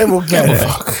your argument?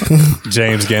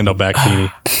 James Gandalback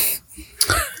Heaney.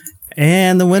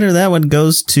 And the winner of that one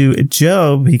goes to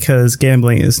Joe because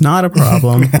gambling is not a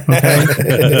problem. Okay,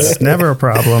 it's never a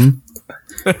problem.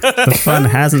 The fun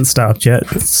hasn't stopped yet,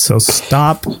 so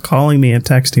stop calling me and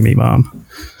texting me, Mom.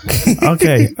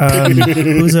 Okay,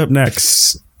 who's up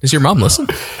next? Does your mom listen?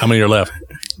 How many are left?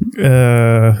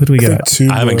 Who do we got?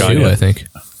 I haven't gone Two, yet. I think.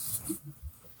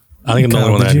 I think I'm the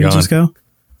only one that Did you had just gone. go?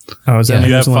 Oh, is that Yeah. mean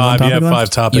You have there's only one five. You have topic 5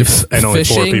 left? topics and only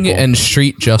 4 Fishing people. and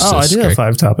street justice. Oh, I do have Greg.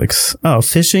 5 topics. Oh,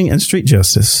 fishing and street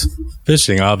justice.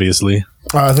 Fishing, obviously.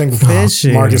 I think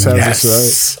Fishing. Marcus has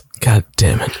this right. God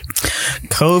damn it.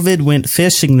 COVID went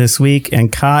fishing this week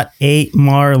and caught 8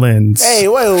 marlins. Hey,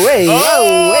 whoa,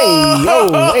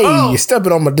 you're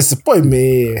stepping on my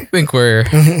disappointment. I think we're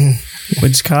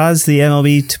Which caused the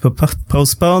MLB to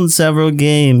postpone several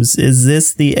games. Is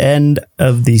this the end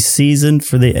of the season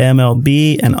for the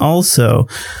MLB? And also,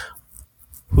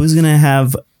 who's going to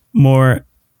have more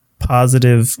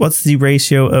positive? What's the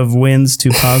ratio of wins to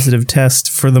positive test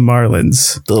for the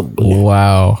Marlins?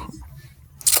 Wow.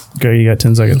 Go, you got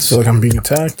 10 I seconds. feel like I'm being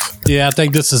attacked. Yeah, I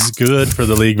think this is good for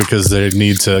the league because they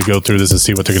need to go through this and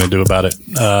see what they're going to do about it.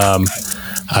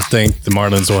 I think the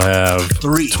Marlins will have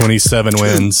 27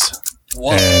 wins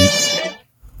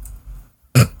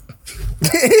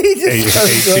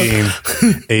and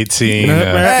 18.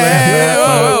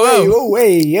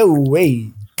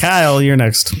 Wait. Kyle, you're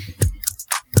next.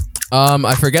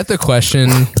 I forget the question.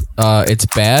 It's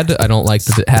bad. I don't like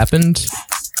that it happened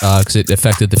because it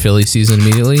affected the Philly season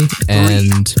immediately,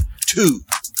 and 2.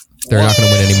 they're not going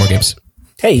to win any more games.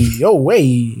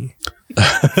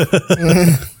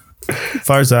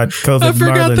 Farzad, COVID,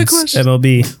 forgot the Marlins, question.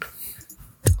 MLB.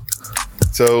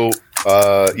 So,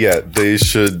 yeah, they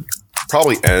should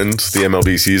probably end the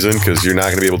MLB season because you're not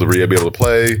going to be able to be able to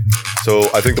play. So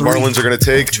I think the Marlins are going to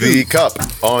take the cup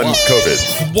on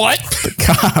COVID. What? The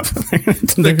Cup.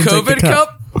 The COVID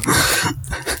Cup?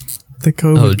 The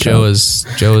COVID Oh, Cup. Joe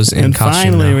is in And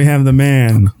costume finally, now. we have the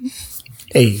man.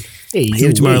 Hey,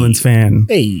 Huge Marlins fan.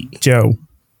 Hey. Joe.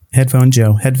 Headphone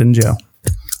Joe.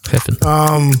 Pippin.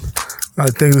 I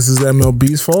think this is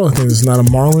MLB's fault. I think it's not a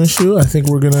Marlins issue. I think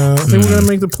we're gonna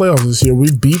make the playoffs this year.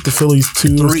 We beat the Phillies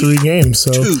 3 games,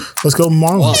 so let's go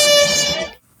Marlins.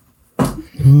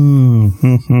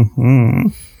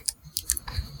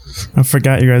 I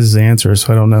forgot your guys' answer,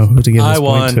 so I don't know who to give this I point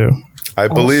won. to. I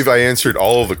believe I answered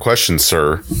all of the questions,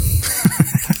 sir.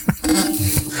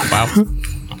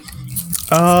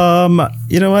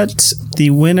 You know what? The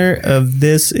winner of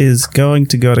this is going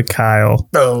to go to Kyle.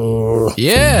 Oh,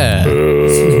 Yeah.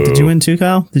 Did you win too,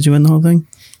 Kyle? Did you win the whole thing?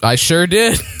 I sure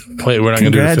did. Wait, we're not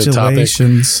going to do the fifth topic?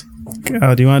 Congratulations.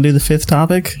 Oh, do you want to do the 5th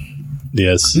topic?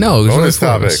 Yes. No, there's Bonus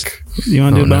only 4 of us. topic. You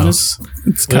want to do a no. bonus?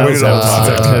 It's We'll Kyle's wait it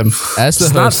out. As the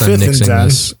It's not host, I'm 5th and nixing 10.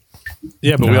 this.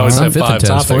 Yeah, but we No, always it's not have 5th 5 and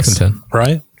 10, it's 4th topics, and 10.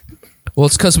 right? Well,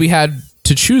 it's because we had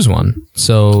to choose one,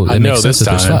 so I it know makes sense this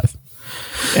that there's time. 5.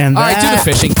 And All right, do the that-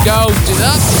 fishing. Go. Do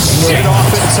that. Get it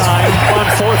off in time on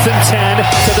 4th and 10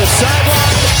 to the sideline.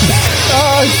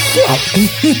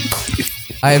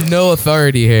 I have no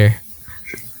authority here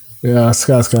yeah,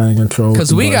 Scott's got in control.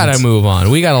 because we got to move on.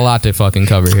 We got a lot to fucking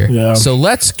cover here. Yeah. So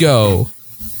let's go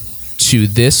to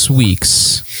this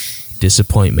week's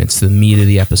disappointments, the meat of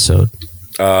the episode.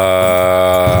 You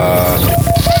want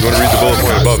to read the bullet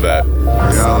point above that?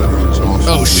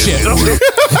 Oh, shit.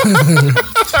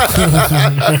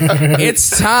 It's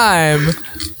time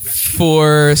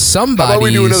for somebody. How about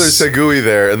we do another Segui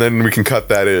there, and then we can cut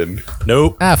that in?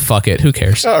 Nope. Fuck it. Who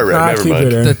cares? All right, never keep mind.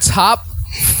 it in. The top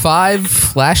 5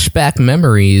 flashback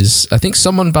memories. I think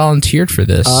someone volunteered for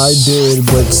this. I did,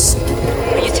 but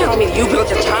Are you telling me you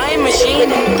built a time machine?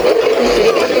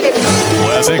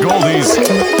 Classic oldies.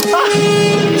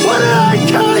 What did I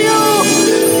tell you?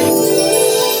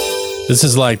 This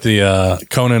is like the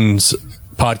Conan's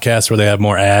podcast where they have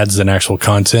more ads than actual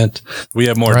content. We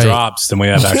have more Right. drops than we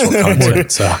have actual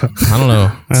content. So I don't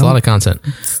know. It's a lot of content.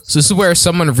 So this is where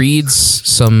someone reads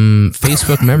some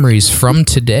Facebook memories from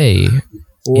today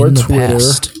or in the Twitter.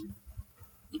 past.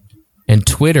 And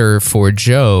Twitter for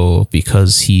Joe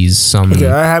because he's some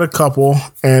Yeah, I had a couple,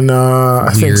 and I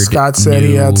think Weird, Scott said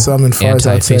he had new some, and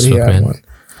Farzad said he anti-Facebook had man. one.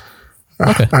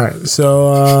 Okay. All right,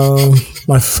 so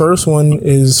my first one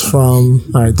is from.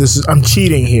 All right, I'm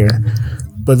cheating here,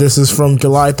 but this is from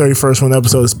July 31st when the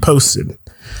episode is posted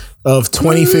of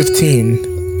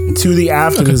 2015 to the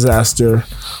after disaster.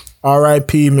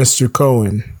 R.I.P. Mr.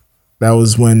 Cohen. That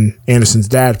was when Anderson's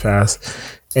dad passed,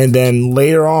 and then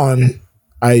later on,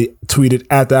 I tweeted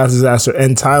at the after disaster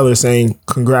and Tyler saying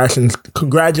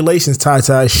congratulations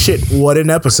Ty. Shit, what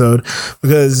an episode,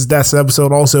 because that's the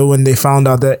episode also when they found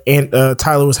out that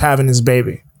Tyler was having his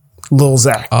baby, Lil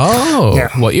Zach. Oh, Yeah.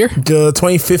 what year?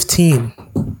 2015,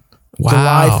 Wow.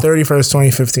 July 31st,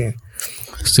 2015.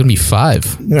 It's going to be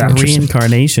 5. Yeah.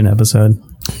 reincarnation episode.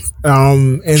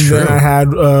 And then I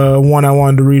had one I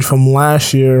wanted to read from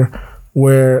last year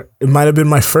where it might have been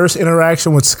my first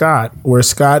interaction with Scott, where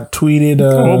Scott tweeted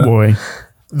Oh boy.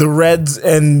 the Reds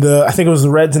and I think it was the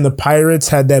Reds and the Pirates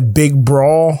had that big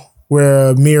brawl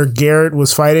where Amir Garrett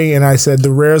was fighting, and I said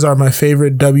the Rares are my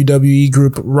favorite WWE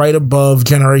group, right above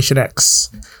Generation X.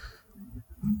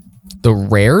 The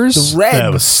Rares? The Reds.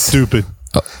 that was stupid.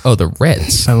 Oh, the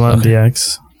Reds. I love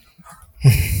DX.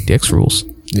 DX rules.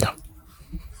 Yeah.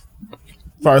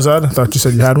 Farzad, I thought you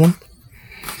said you had one.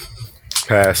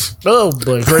 Pass. Oh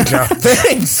boy, great job.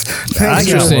 Thanks. I got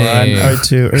Interesting. one. Or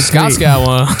two. Or Scott's three. got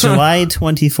one. July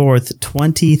 24th,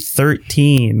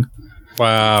 2013.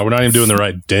 Wow, we're not even doing the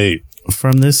right date.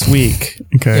 from this week.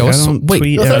 Okay, Yeah, I what's- don't wait,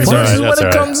 tweet That's every like, right, this is when that's it all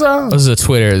right. comes out. This is a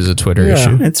Twitter Yeah.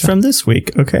 issue. It's from this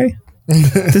week. Okay,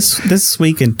 this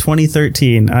week in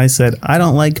 2013, I said I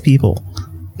don't like people.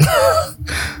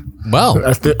 Well,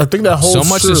 I think that holds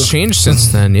so much true. has changed since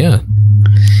then. Yeah.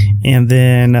 And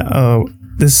then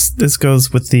this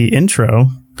goes with the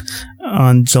intro.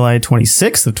 On July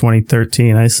 26th of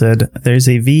 2013, I said, there's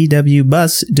a VW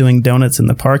bus doing donuts in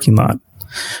the parking lot.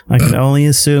 I can only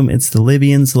assume it's the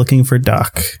Libyans looking for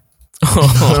Doc.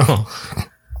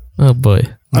 Oh boy.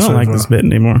 I don't like this bit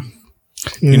anymore.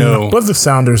 You know, but the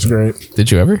sounder's great. Did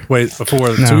you ever? wait,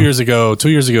 before No. 2 years ago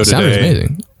Sound is today,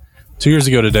 amazing. 2 years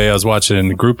ago today, I was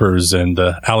watching Groupers in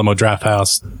the Alamo Draft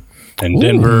House in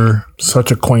Denver.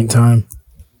 Such a quaint time.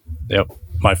 Yep.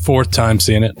 My 4th time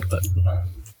seeing it. But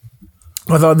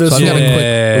I thought this. So I've got a quick-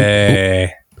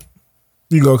 yay.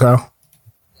 You go, Kyle.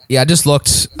 Yeah, I just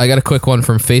looked. I got a quick one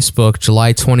from Facebook,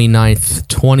 July 29th,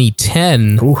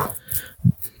 2010. Ooh.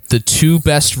 The two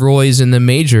best Roys in the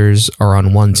majors are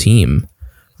on one team.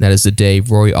 That is the day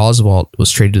Roy Oswalt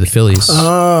was traded to the Phillies,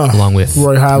 along with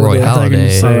Roy Halladay. I thought you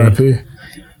Halladay. said- R.I.P.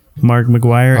 Mark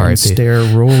McGuire and R.I.P.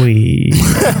 Steroid.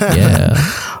 Yeah.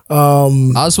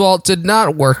 Oswalt did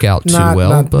not work out too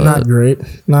well, but not great.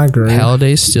 Not great.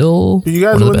 Halladay still Did you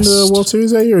guys one of win the the best. World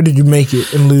Series that year, or did you make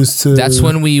it and lose to? That's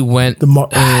when we went.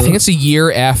 I think it's a year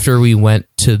after we went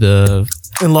to the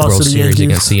and lost World to the Series Yankees.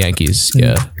 against the Yankees.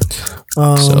 Yeah.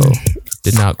 So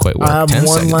did not quite work. I have 10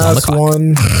 one seconds on the last clock.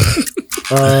 one.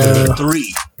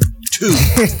 3, 2,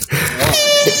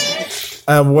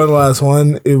 I have one last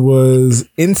one. It was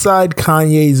Inside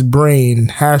Kanye's Brain.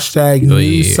 # new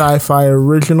yeah. sci-fi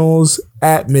originals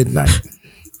at midnight.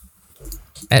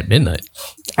 At midnight.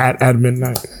 At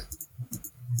midnight.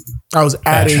 I was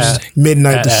adding Hashtag.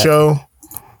 midnight the At. show.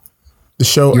 The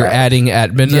show. You're adding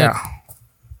at midnight. Yeah.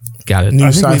 Got it. New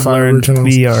I think we've sci-fi learned originals.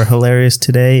 we are hilarious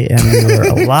today, and we were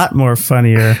a lot more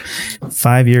funnier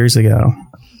 5 years ago.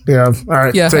 Yeah. All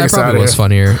right. Yeah, take that us out probably of was here.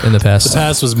 funnier in the The past.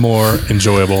 past was more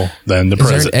enjoyable than the Is there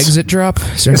present. an exit drop?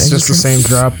 Is there an It's exit just the same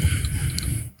drop.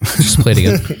 Just play it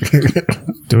again.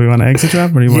 Do we want to exit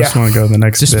drop, or do you just Yeah. want to go to the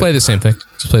next Just bit? play the same thing.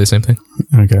 Just play the same thing.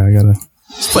 Okay, I gotta.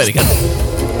 Just play it again.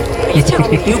 Are you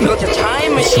telling me you built a time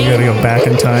We machine? gotta go back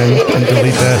in time and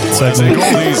delete that segment.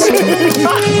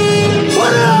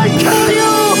 What did I tell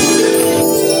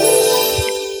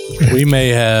you? We may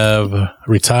have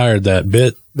retired that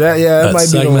bit. That That might be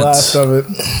segment. the last of it.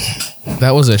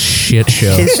 That was a shit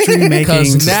show. History making.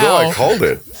 Because Still, I now, called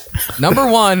it. number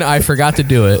one, I forgot to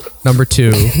do it. Number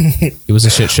two, it was a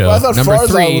shit show. I thought Number Farzad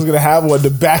three, was gonna have one to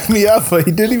back me up, but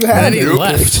he didn't even have and then he it.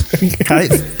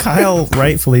 left. Kyle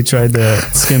rightfully tried to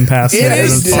skim past It that.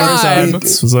 is and time.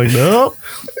 Farzad was like, nope.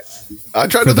 I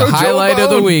tried For to the throw Joe a highlight of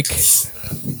the bone. week.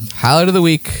 Highlight of the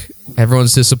week.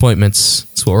 Everyone's disappointments.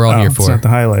 That's what we're all Oh, here it's for. not the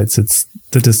highlights. It's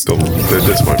the The disappointment.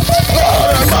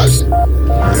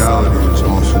 Reality is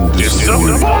often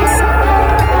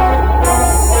disappointing.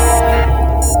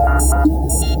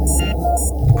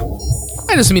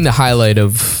 I just mean the highlight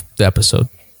of the episode.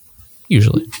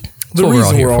 Usually. That's The what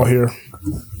reason we're all for. here.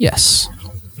 Yes.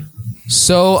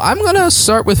 So I'm going to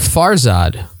start with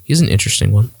Farzad. He's an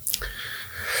interesting one.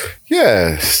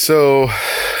 Yeah. So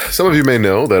some of you may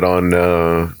know that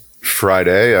on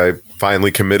Friday, I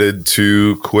finally committed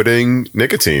to quitting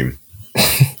nicotine.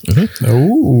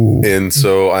 Ooh. And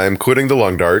so I'm quitting the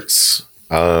lung darts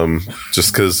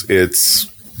just because it's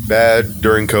bad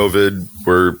during COVID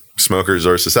where smokers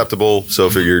are susceptible. So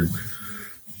figured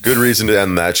good reason to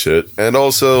end that shit. And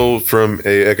also from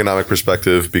a economic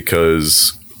perspective,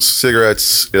 because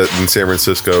cigarettes in San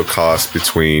Francisco cost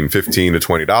between $15 to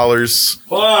 $20.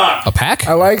 A pack?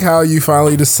 I like how you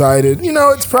finally decided,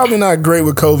 it's probably not great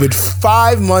with COVID.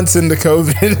 5 months into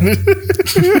COVID.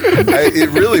 It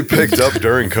really picked up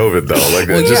during COVID though. Like,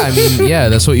 Well, it just,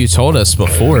 that's what you told us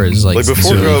before. Is like before since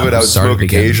we COVID, I would started smoke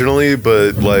again. occasionally,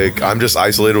 but I'm just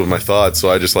isolated with my thoughts, so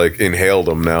I just inhaled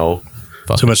them now.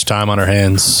 Too much time on our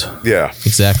hands. Yeah,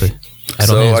 exactly.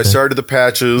 So I started the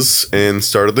patches and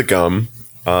started the gum.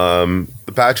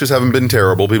 The patches haven't been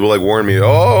terrible. People warn me,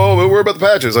 oh, but worry about the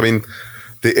patches. I mean,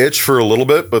 they itch for a little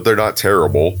bit, but they're not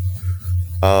terrible.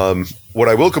 What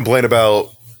I will complain about,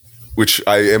 which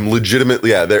I am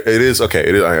legitimately, it is okay.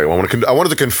 It is. I wanted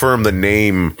to confirm the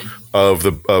name of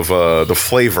the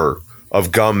flavor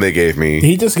of gum they gave me.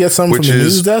 He just gets something Which from the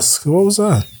is- news desk? What was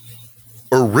that?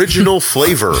 Original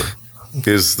flavor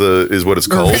is what it's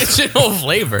called. Original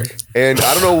flavor. And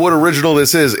I don't know what original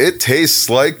this is. It tastes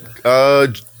like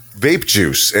vape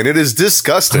juice, and it is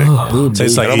disgusting.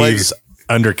 Tastes like And I'm Eve's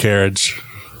undercarriage.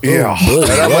 Yeah. And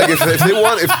I'm like, if they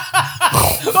want,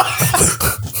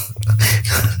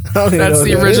 That's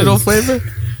the original flavor?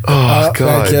 Oh,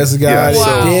 God. I just got it.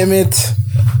 Wow. Damn it.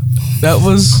 That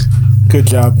was... Good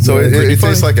job. So it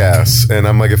tastes like ass. And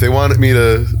I'm like, if they wanted me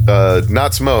to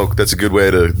not smoke, that's a good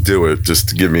way to do it. Just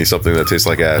to give me something that tastes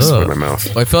like ass in my mouth.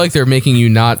 Well, I feel like they're making you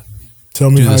not Tell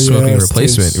me do how the smoking your ass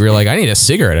replacement. tastes. You were like, I need a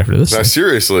cigarette after this. No,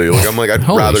 seriously. Like, I'm like, I'd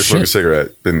Holy rather smoke a shit.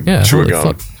 cigarette than Yeah, chew a holy gum.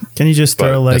 fuck. Can you just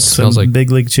throw like that some smells like-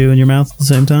 big league chew in your mouth at the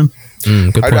same time?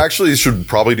 Good I point. actually should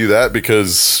probably do that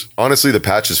because honestly, the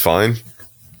patch is fine.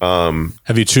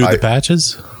 Have you chewed the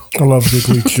patches? I love Big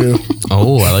League Chew.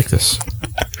 Oh, I like this.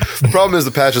 The problem is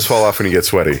the patches fall off when you get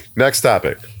sweaty. Next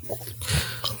topic. All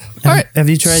right. Have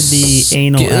you tried the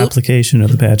anal Skip. application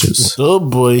of the patches? Oh,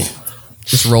 boy.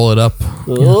 Just roll it up.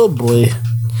 Oh, boy.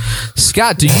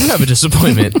 Scott, do you have a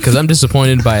disappointment? Because I'm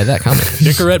disappointed by that comment.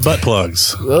 Nicorette butt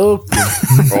plugs. Oh,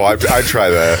 Oh, I'd try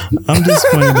that. I'm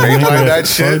disappointed. by Mainline that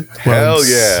Nicorette shit? butt Hell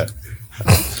plugs. yeah.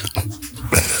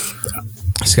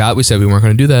 Scott, we said we weren't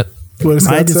going to do that. what does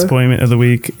My that say? disappointment of the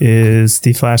week is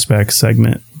the flashback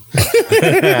segment.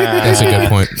 That's a good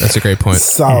point. That's a great point.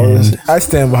 Solid. I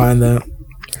stand behind that.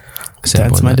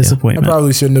 That's my I disappointment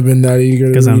probably shouldn't have been that eager.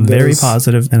 because to I'm read very those.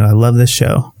 positive and I love this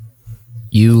show.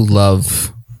 You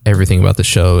love everything about the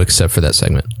show except for that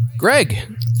segment. Greg,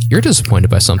 you're disappointed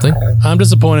by something. I'm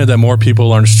disappointed that more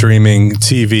people aren't streaming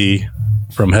TV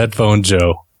from Headphone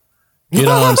Joe. Get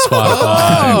on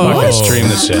Spotify and fucking stream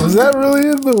the shit. Is that really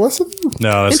it? What's it?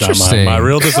 No, that's not Interesting. my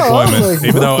real disappointment. Oh, like,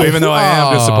 even though I am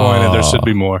oh. disappointed, there should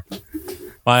be more.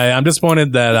 I'm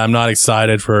disappointed that I'm not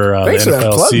excited for the Thanks for that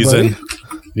NFL plug, season. buddy.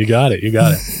 You got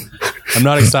it. I'm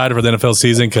not excited for the NFL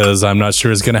season because I'm not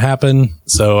sure it's going to happen.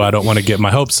 So I don't want to get my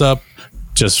hopes up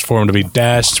just for them to be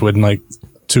dashed within like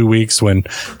 2 weeks when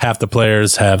half the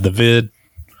players have the vid.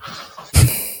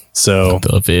 So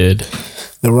The vid.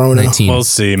 The Rona. 19. we'll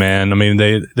see, man. I mean,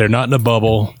 they're not in a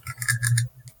bubble.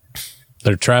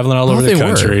 They're traveling all over they the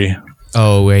were. country.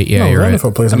 Oh, wait. Yeah, No, you're right.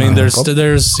 NFL players I are mean, not there's held up.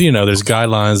 there's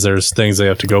guidelines, there's things they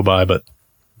have to go by, but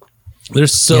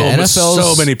there's so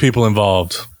many people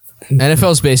involved.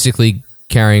 NFL's basically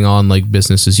carrying on like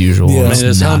business as usual. Yeah. It's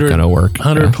There's not going to work.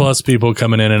 100 plus people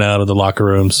coming in and out of the locker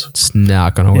rooms. It's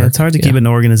not going to work. Yeah, it's hard to keep an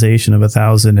organization of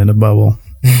 1,000 in a bubble.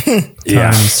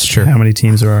 Yeah, Times true. how many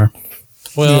teams there are.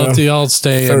 well, Yeah. if they all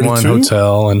stay in one 32?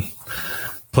 hotel and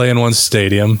play in one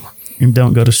stadium, And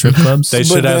don't go to strip clubs. they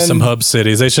should have then- some hub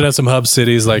cities. They should have some hub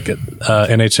cities like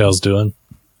NHL's doing.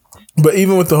 But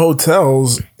even with the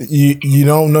hotels, you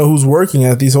don't know who's working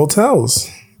at these hotels.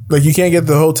 Like you can't get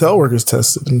the hotel workers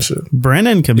tested and shit.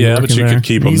 Brennan could be Yeah, but working you there. could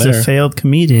keep him He's there. a failed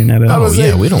comedian at a I was yeah,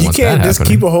 saying, we don't you want can't that just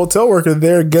happening. keep a hotel worker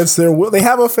there against their will. They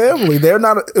have a family. They're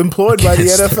not employed by the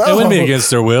NFL. It wouldn't be against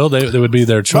their will. They would be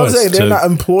their choice saying they're not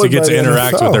employed to get by to the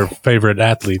interact NFL. with their favorite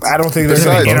athletes. I don't think they're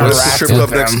Besides, going to what if the interact strip with club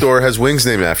them. next door has wings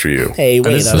named after you? Hey, And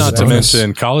wait, it's that's not to bonus.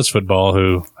 mention college football.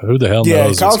 Who the hell Yeah,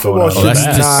 knows college what's going football on? should with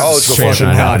that? not. College football straight should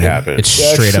up not happen. happen. It's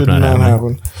That straight up should not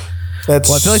happening. That's,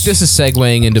 Well, I feel like this is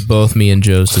segueing into both me and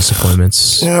Joe's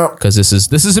disappointments. Yeah. Because this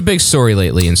is a big story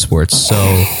lately in sports.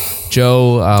 So,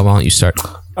 Joe, why don't you start?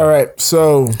 all right.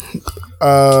 So,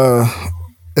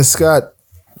 as Scott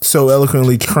so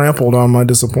eloquently trampled on my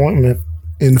disappointment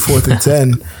in 4th and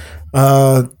 10,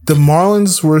 the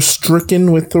Marlins were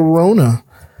stricken with the Rona.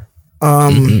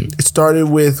 It started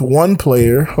with one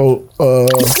player.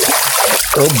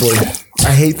 Oh boy.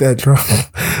 I hate that drum.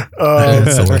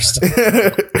 That's the worst.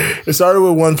 It started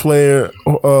with one player,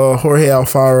 Jorge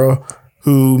Alfaro,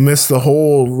 who missed the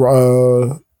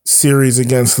whole series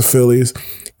against the Phillies.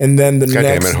 And then the God damn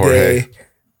next it, Jorge. day,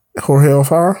 Jorge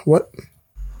Alfaro? What?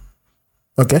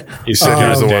 Okay. He said he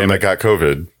was the one that got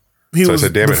COVID. So I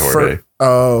said, damn it, the Jorge.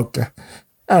 Oh, okay.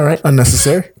 All right.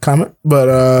 Unnecessary comment.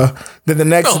 But then the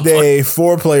next day,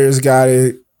 4 players got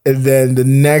it. And then the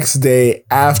next day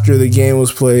after the game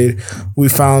was played, we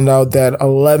found out that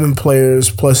 11 players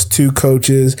plus 2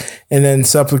 coaches. And then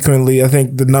subsequently, I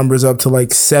think the number's up to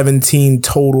like 17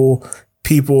 total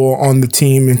people on the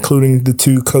team, including the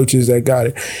 2 coaches that got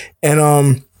it.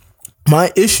 And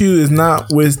my issue is not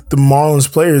with the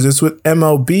Marlins players. It's with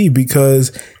MLB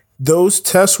because those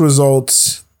test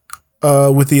results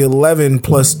with the 11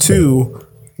 plus 2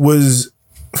 was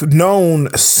known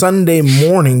Sunday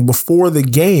morning before the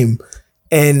game,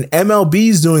 and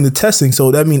MLB's doing the testing. So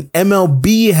that means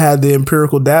MLB had the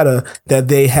empirical data that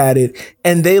they had it,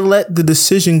 and they let the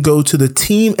decision go to the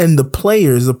team and the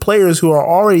players who are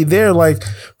already there. Like,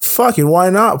 fuck it, why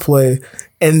not play?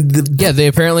 And they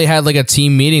apparently had like a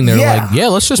team meeting. They're like,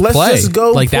 let's just play. Just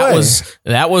go like play.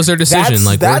 that was their decision.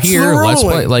 We're here, let's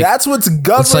play. Like that's what's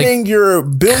governing your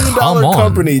 $1 billion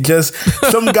company. Just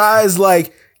some guys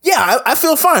like, Yeah, I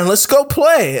feel fine. Let's go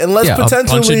play, and let's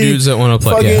potentially a bunch of dudes that want to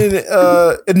play.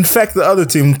 Fucking infect the other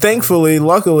team. Thankfully,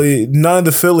 luckily, none of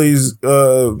the Phillies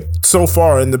so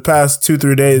far in the past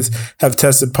 2-3 days have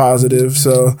tested positive.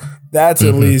 So that's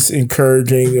at least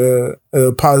encouraging,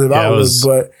 a positive outlook.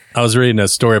 But I was reading a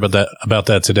story about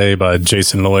that today by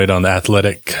Jason Lloyd on the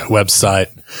Athletic website.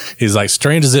 He's like,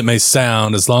 strange as it may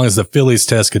sound, as long as the Phillies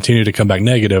tests continue to come back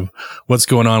negative, what's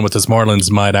going on with this Marlins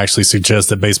might actually suggest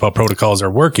that baseball protocols are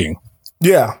working.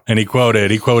 Yeah. And he quoted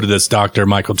this doctor,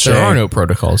 Michael Che. There are no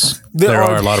protocols. There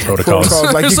are a lot of protocols.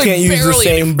 Like you can't use the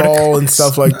same ball and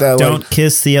stuff like that. Don't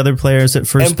kiss the other players at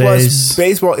first and plus, base.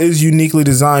 baseball is uniquely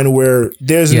designed where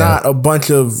there's not a bunch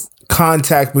of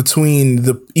contact between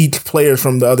each player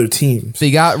from the other teams.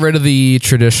 They got rid of the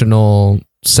traditional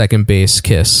second base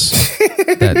kiss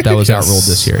that was outruled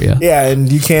this year. Yeah. Yeah,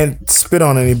 and you can't spit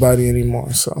on anybody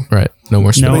anymore. So right, no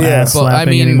more spitting. No ass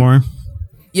slapping anymore.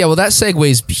 Yeah, well, that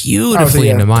segues beautifully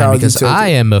into mine because I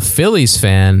am a Phillies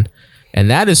fan,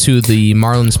 and that is who the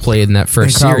Marlins played in that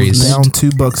first series. Down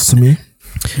 $2 to me,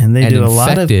 and they do a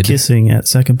lot of kissing at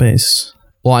second base.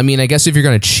 Well, I mean, I guess if you're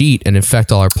going to cheat and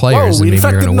infect all our players, then maybe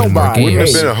you're going to win more games. Wouldn't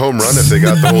have been a home run if they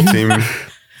got the whole team.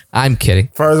 I'm kidding.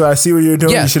 As far as I see what you're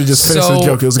doing, you should have just finished the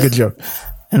joke. It was a good joke.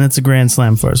 And it's a grand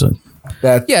slam for us.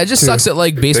 It just sucks that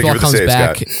like baseball comes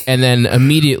back and then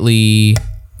immediately,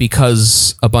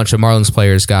 because a bunch of Marlins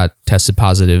players got tested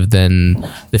positive, then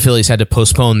the Phillies had to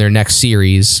postpone their next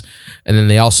series. And then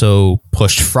they also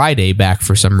pushed Friday back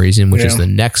for some reason, which is the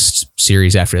next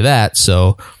series after that.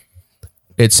 So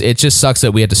it just sucks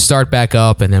that we had to start back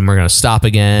up and then we're going to stop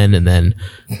again. And then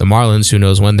the Marlins, who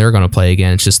knows when they're going to play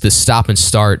again. It's just this stop and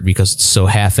start because it's so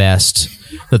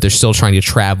half-assed that they're still trying to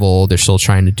travel. They're still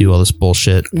trying to do all this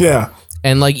bullshit. Yeah.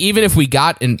 And like, even if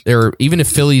even if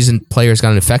Phillies and players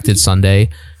got infected Sunday,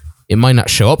 it might not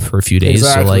show up for a few days.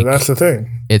 Exactly. So like, that's the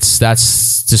thing.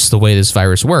 That's just the way this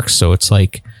virus works. So it's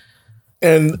like,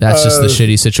 and that's just the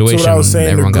shitty situation. So what I was saying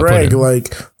everyone to Greg, got put in.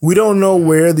 like, we don't know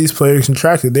where these players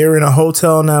contracted. They were in a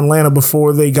hotel in Atlanta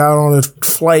before they got on a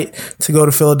flight to go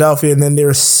to Philadelphia, and then they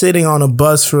were sitting on a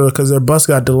bus because their bus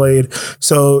got delayed.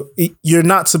 So you're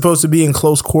not supposed to be in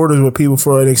close quarters with people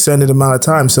for an extended amount of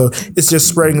time. So it's just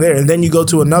spreading there. And then you go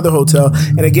to another hotel,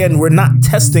 and again, we're not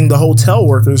testing the hotel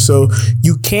workers. So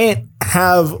you can't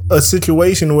have a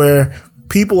situation where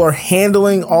people are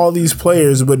handling all these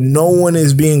players, but no one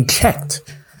is being checked.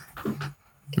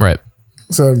 Right.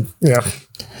 So, yeah.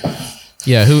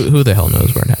 Yeah, who the hell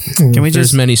knows where it happened?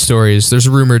 There's many stories. There's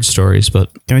rumored stories, but...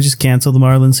 Can we just cancel the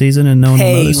Marlins season and no one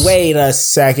will notice? Wait a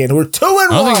second. We're 2-1. I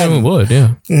don't think anyone would,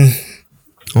 yeah. I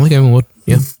don't think anyone would,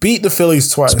 yeah. Beat the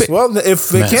Phillies twice. Well, if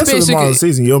they cancel the Marlins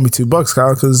season, you owe me $2,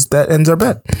 Kyle, because that ends our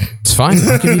bet. It's fine.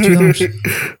 I'll give you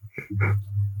 $2.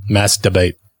 Mass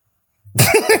debate.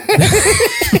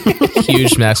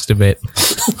 Huge max debate.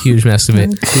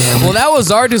 Well, that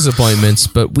was our disappointments,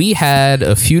 but we had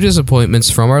a few disappointments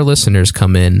from our listeners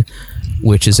come in,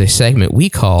 which is a segment we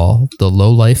call the Low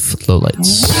Life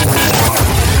Lowlights.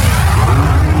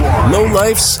 Low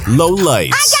Life's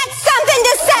Lowlights. I got something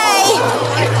to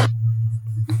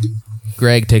say!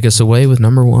 Greg, take us away with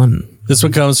number 1. This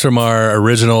one comes from our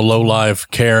original Low Life,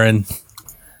 Karen.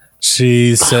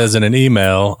 She says in an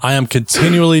email, I am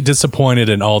continually disappointed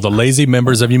in all the lazy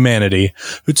members of humanity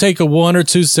who take a 1 or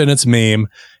 2 sentence meme,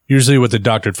 usually with a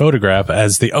doctored photograph,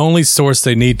 as the only source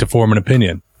they need to form an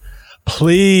opinion.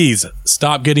 Please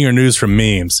stop getting your news from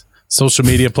memes, social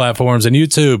media platforms, and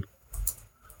YouTube.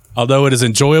 Although it is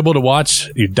enjoyable to watch,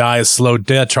 you die a slow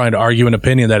death trying to argue an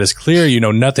opinion that is clear you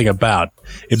know nothing about.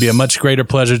 It'd be a much greater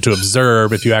pleasure to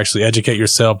observe if you actually educate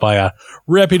yourself via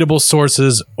reputable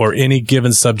sources or any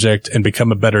given subject and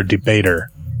become a better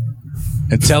debater.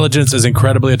 Intelligence is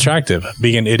incredibly attractive.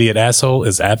 Being an idiot asshole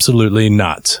is absolutely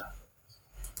not.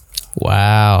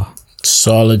 Wow.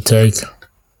 Solid take.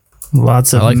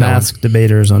 Lots of masked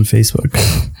debaters on Facebook.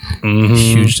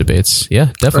 Huge debates.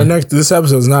 Yeah, definitely. This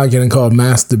episode is not getting called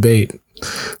Mass Debate.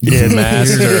 Yeah,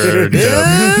 mastered. Get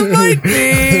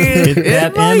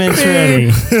that image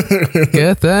ready.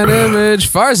 Get that image.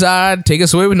 Farzad, take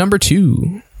us away with number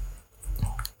 2.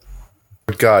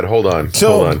 God, hold on. Boy. Sorry,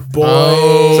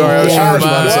 I was trying to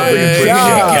respond to something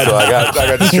completely, so I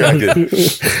got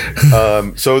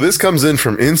distracted. So this comes in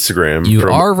from Instagram. You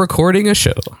are recording a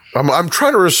show. I'm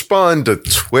trying to respond to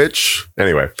Twitch.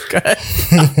 Anyway,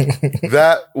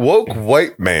 that woke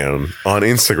white man on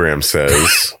Instagram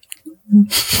says,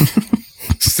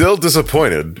 still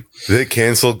disappointed they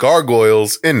canceled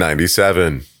Gargoyles in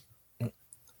 '97.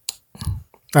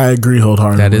 I agree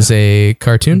wholeheartedly. That is a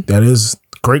cartoon? That is a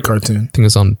great cartoon. I think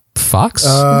it's on Fox.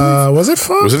 Was it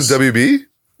Fox? Was it WB?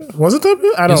 Was it WB?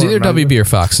 I It don't was either remember. WB or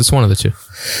Fox. It's one of the two.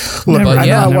 Look, But I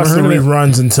yeah, know I watched the never heard of it.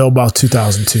 reruns until about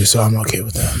 2002, so I'm okay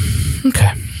with that.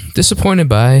 Okay. Disappointed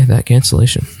by that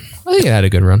cancellation. I think it had a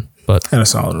good run, but And a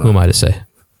solid who run. am I to say?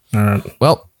 All right.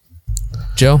 Well,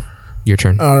 Joe, your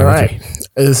turn. All Number right.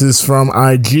 3. This is from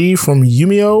IG from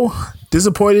Yumio.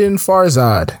 Disappointed in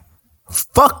Farzad.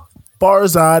 Fuck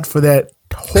Farzad for that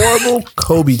horrible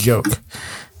Kobe joke.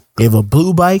 Gave a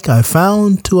blue bike I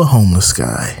found to a homeless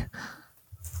guy.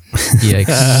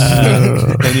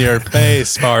 Yikes. In your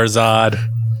face, Farzad.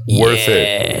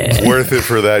 Worth it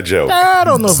for that joke. I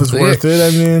don't know if it's worth it.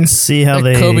 I mean, See how That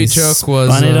they Kobe joke was,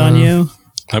 spun it on you?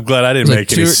 I'm glad I didn't Like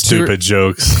make any stupid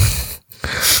jokes.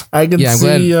 I can Yeah, I'm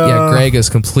see. glad. Greg is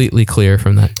completely clear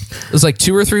from that. It was like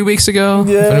 2 or 3 weeks ago. If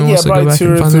Yeah, anyone wants to go probably back 2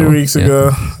 and or find 3 that one. weeks Yeah.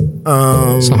 ago.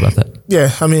 Something about that. Yeah,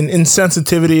 I mean,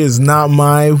 insensitivity is not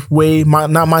my way,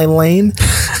 not my lane.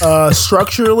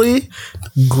 Structurally,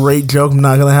 great joke. I'm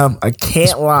not gonna have. I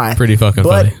can't lie. Pretty fucking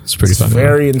but funny. It's pretty fucking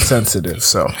very insensitive.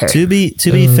 So hey. To be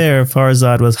fair,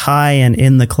 Farzad was high and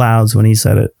in the clouds when he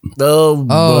said it. Oh,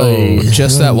 Oh, boy.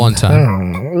 just that one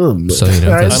time. So you know.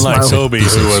 All right, that's- Unlike Toby, who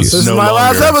was This is no my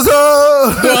longer. last episode.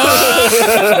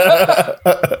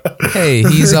 Hey,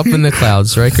 he's up in the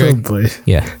clouds, right, Oh, Greg? boy.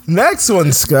 Yeah. Next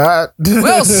one, Scott.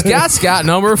 Well, Scott's got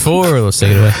number 4. Let's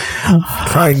take it away.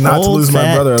 Trying not to Old lose my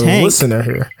fat brother, tank. a listener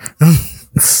here.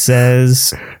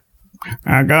 Says,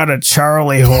 I got a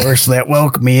Charlie horse that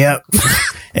woke me up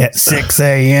at 6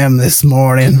 a.m. this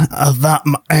morning. I thought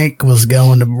my ankle was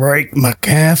going to break. My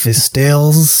calf is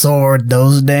still sore.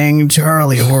 Those dang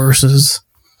Charlie horses.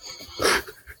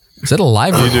 Is that a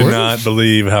live You recording? do not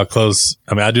believe how close.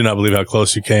 I mean, I do not believe how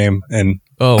close you came, and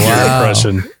Oh, your wow.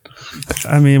 impression.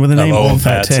 I mean, with the name Old Old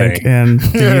Fat Fat Tank Tank. and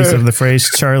the use of the phrase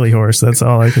Charlie horse, that's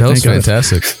all I can That was think of.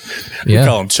 fantastic. We Yeah.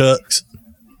 call them Chucks.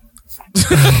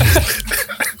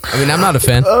 I mean, I'm not a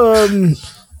fan.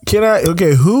 Can I?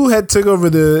 Okay, who had took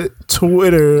over the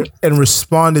Twitter and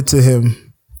responded to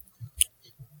him?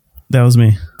 That was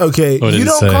me. Okay, What did you it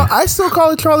don't. say? I still call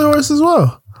it Charlie Horse as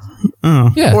well, Oh,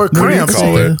 Yeah. or What do you Cramp.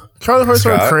 call it? Charlie Horse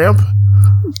or Scott? Cramp.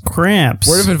 cramps.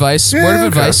 Word of advice. Yeah, Word of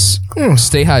okay. advice.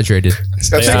 Stay hydrated.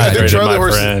 I think hydrated, Charlie my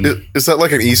Horse friend. is that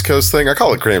like an East Coast thing? I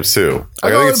call it cramps too.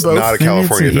 Like, I call think it it's both. not a Maybe it's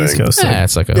California the East thing. Coast thing. Yeah,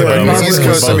 it's like a. Yeah, By Both. East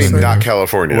Coast, I mean Both. not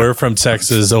California. We're from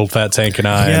Texas, Old Fat Tank and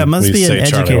I. Yeah, it and must we be an say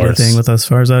Charlie educated horse. thing with us,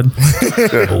 Farzad.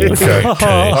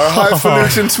 Okay. Our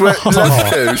highfalutin left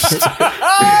coast.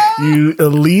 You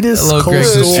elitist Hello, Greg.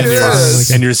 coastal. And your, Yes.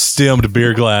 and your stemmed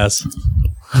beer glass.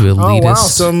 You Oh wow! elitist.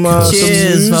 Some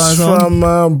Cheers, news Farzad.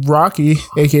 from Rocky,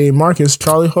 aka Marcus.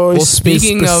 Charlie Horse. Well,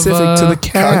 speaking is of, specific to the God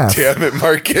calf. damn it,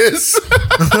 Marcus.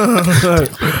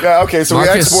 Yeah, okay, so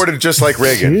Marcus. we exported just like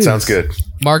Reagan. Jeez. Sounds good.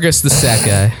 Marcus the stat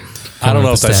guy. I don't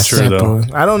know if that's true, though.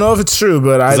 I don't know if it's true,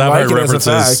 but I 'Cause I've like heard it as a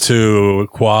references fact. to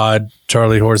quad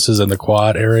Charlie horses in the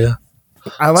quad area.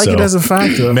 I like So, it as a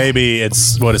fact. Though. Maybe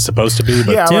it's what it's supposed to be,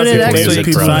 but Yeah, I Tune like in it. next use week it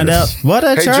to for find others. out what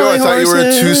a Hey, Charlie Joe, I thought you were a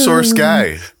horse is. two-source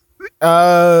guy.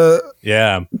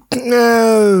 Yeah.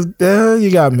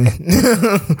 You got me.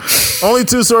 Only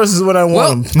 2 sources when I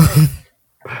want them.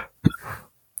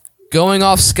 Going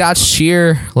off Scott's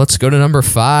cheer, let's go to number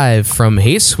 5 from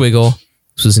Hey Squiggle.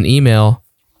 This was an email.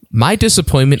 My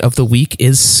disappointment of the week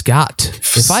is Scott.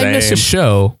 If I miss a Same.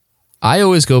 show, I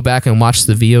always go back and watch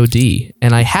the VOD,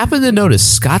 and I happen to notice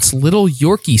Scott's little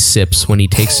Yorkie sips when he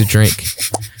takes a drink.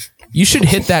 You should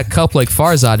hit that cup like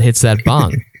Farzad hits that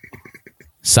bong.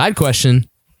 Side question.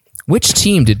 Which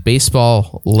team did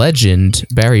baseball legend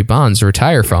Barry Bonds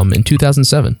retire from in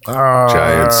 2007?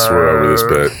 Giants were over this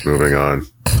bit. Moving on.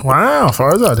 Wow,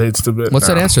 Farzad hates the bit. What's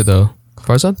that answer, though?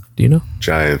 Farzad, do you know?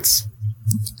 Giants.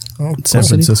 Oh, San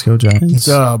Francisco Giants.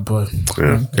 but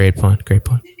Yeah. Great point. Great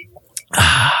point.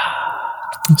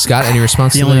 Scott, any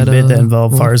response The to only that? bit that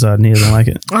involved Farzad, and he doesn't like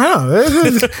it. I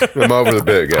don't know. I'm over the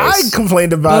bit, I guys.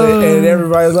 complained about it, and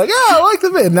everybody's like, "Yeah, I like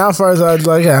the bit." Now Farzad's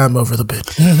like, "Yeah, I'm over the bit."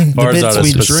 The Farzad bits is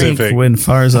we specific. drink when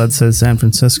Farzad says San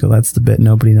Francisco, that's the bit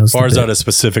nobody knows. Farzad is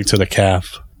specific to the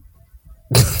calf.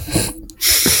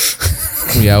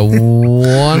 We got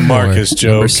one Marcus more.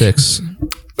 joke. Number 6.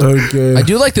 Okay. I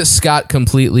do like that Scott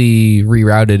completely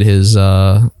rerouted his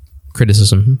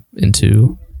criticism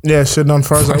into. Yeah, shitting on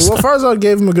Farzad. Well, Farzad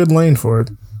gave him a good lane for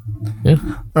it. Yeah.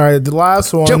 All right, the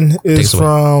last one Joe, take is us away.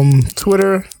 from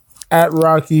Twitter at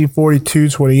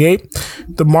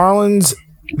Rocky4228. The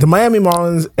Miami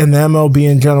Marlins, and the MLB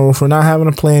in general for not having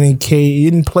a plan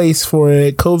in place for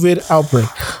a COVID outbreak.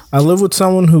 I live with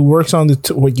someone who works on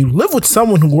the. You live with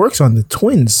someone who works on the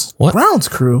Twins What? grounds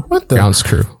crew. What the? Grounds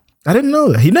crew. I didn't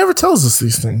know that. He never tells us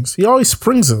these things. He always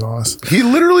springs it on us. He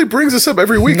literally brings us up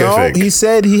every week, No, I think. he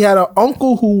said he had an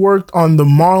uncle who worked on the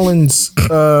Marlins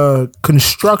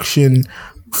construction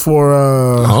for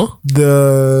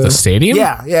the stadium.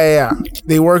 Yeah.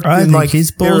 They worked I in think like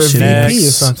he's they were a bullshitting. VP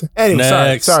or something. Anyway,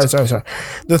 Next. sorry.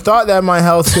 The thought that my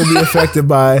health could be affected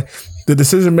by the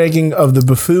decision making of the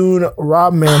buffoon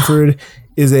Rob Manfred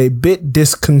is a bit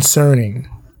disconcerting.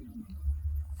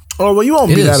 Oh, well, you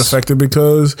won't be that affected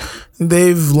because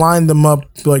they've lined them up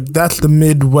like that's the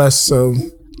Midwest, so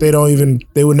they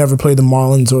would never play the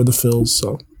Marlins or the Phils.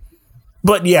 So,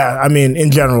 but yeah, I mean, in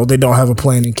general, they don't have a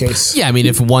plan in case. Yeah, I mean,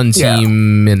 if one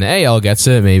team in the AL gets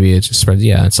it, maybe it just spreads.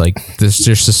 Yeah, it's like there's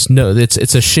just no. It's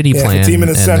a shitty plan. If a team in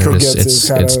the and Central just-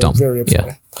 gets it, it's dumb. very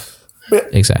upsetting. Yeah,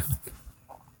 exactly.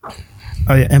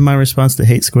 Oh yeah, and my response to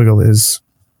Hate Squiggle is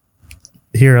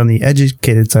here on the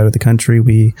educated side of the country,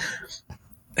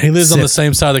 He lives on the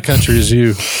same side of the country as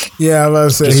you, Yeah, I was about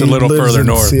to say Just a he little lives further in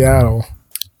north. Seattle.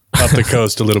 up the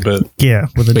coast a little bit. Yeah,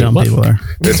 where the dumb what? people are.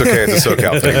 It's okay. It's a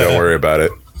SoCal thing. Don't worry about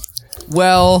it.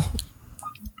 Well,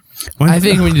 I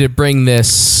think we need to bring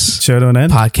this show don't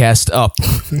end podcast up.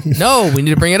 No, we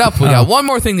need to bring it up. We got one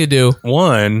more thing to do.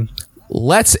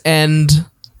 Let's end.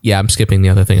 Yeah, I'm skipping the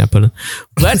other thing I put in.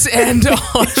 Let's end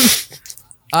on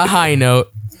a high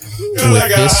note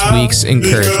with this week's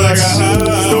encouragements.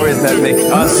 Stories that make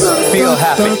us feel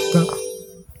happy.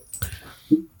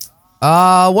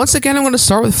 Once again, I'm going to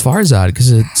start with Farzad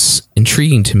because it's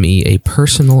intriguing to me. A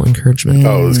personal encouragement.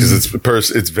 Oh, it's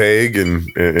because it's vague and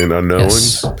unknown.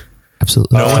 Yes,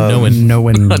 absolutely. No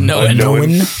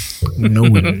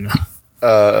one.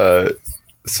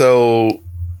 So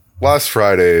last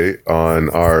Friday on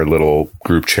our little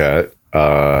group chat,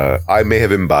 I may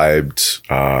have imbibed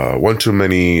one too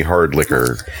many hard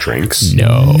liquor drinks.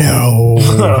 No.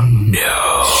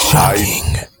 Shocking.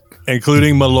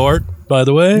 Including Malort, by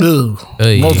the way.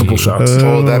 Multiple shots.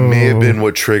 Oh, that may have been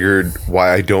what triggered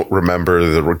why I don't remember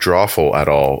the drawful at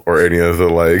all or any of the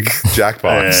like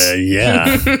jackbox.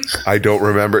 Yeah. I don't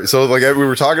remember. So like we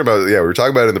were talking about it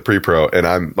in the pre-pro, and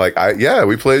I'm like,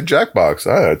 we played jackbox.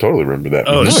 I totally remember that.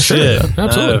 Oh shit!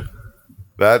 Absolutely.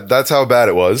 That's how bad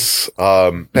it was.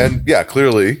 And yeah,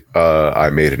 clearly,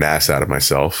 I made an ass out of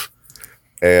myself,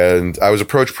 and I was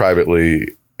approached privately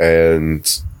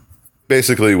and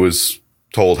basically was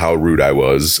told how rude I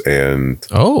was, and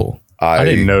I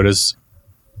didn't notice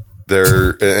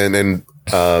there, and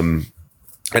I,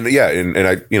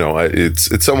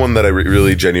 it's someone that I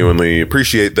really genuinely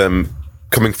appreciate them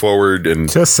coming forward and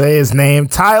just say his name.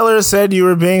 Tyler said you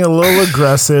were being a little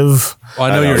aggressive. Well,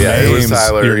 I know your names.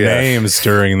 Tyler, names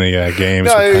during the games.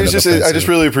 No, it was just I just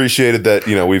really appreciated that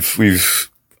we've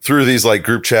through these like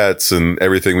group chats and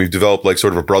everything, we've developed like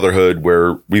sort of a brotherhood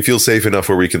where we feel safe enough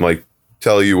where we can like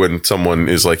tell you when someone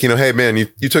is like, hey man, you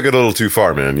took it a little too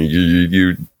far, man.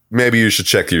 You maybe you should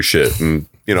check your shit. And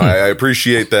I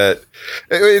appreciate that.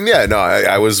 And yeah, no,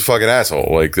 I was a fucking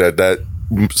asshole. Like that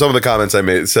some of the comments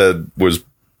I said was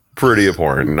pretty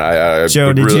abhorrent. I was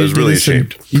really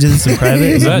ashamed. You did this in private?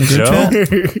 Is that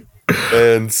Joe?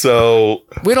 And so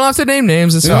we don't have to name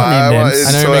names. It's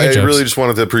I really just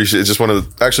wanted to appreciate. Just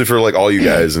wanted to actually for like all you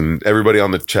guys and everybody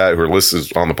on the chat who are listening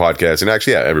on the podcast, and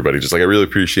actually everybody. Just like I really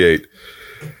appreciate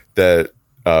that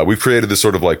we've created this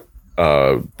sort of like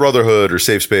brotherhood or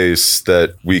safe space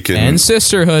that we can and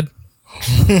sisterhood.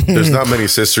 There's not many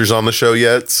sisters on the show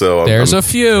yet, so there's a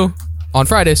few on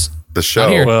Fridays. The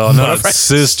show, well, not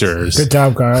sisters. Good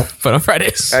job, Kyle. But on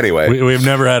Fridays, anyway, we've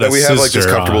never had a we sister have like this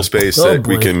comfortable space that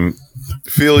we can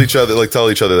feel each other, like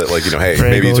tell each other that like hey,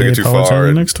 maybe you took it too far.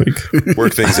 And next week,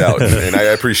 work things out, and I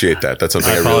appreciate that. That's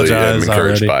something I really am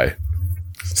encouraged by.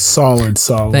 Solid.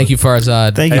 Thank you,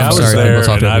 Farzad. Thank you. I was there,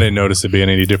 and I didn't notice it being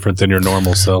any different than your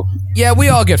normal self. Yeah, we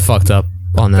all get fucked up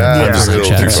on that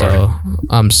chat. So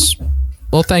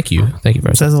well, thank you,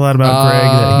 Farzad. Says a lot about Greg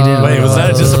that he didn't. Wait, was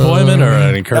that a disappointment or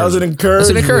an encouragement? That was an encouragement. That's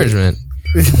an encouragement.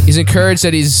 He's encouraged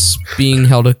that he's being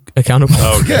held accountable.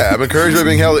 Okay. Yeah, I'm encouraged by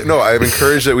being held. No, I'm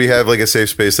encouraged that we have like a safe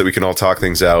space that we can all talk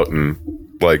things out and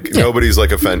like nobody's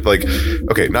like offended. Like,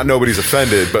 okay, not nobody's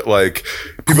offended, but like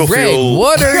people feel.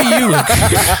 What are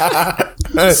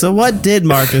you? So what did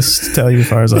Marcus tell you,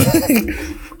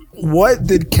 Farzad? What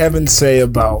did Kevin say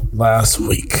about last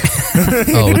week?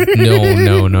 Oh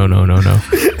no.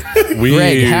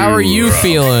 Greg, how are you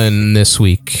feeling this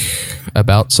week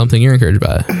about something you're encouraged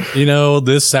by?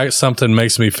 This something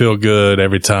makes me feel good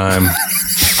every time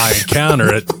I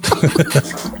encounter it.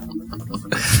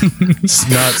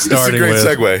 Not starting This is a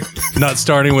with great segue. Not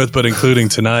starting with, but including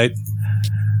tonight.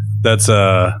 That's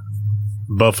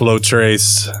Buffalo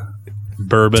Trace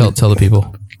bourbon. Tell the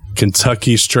people.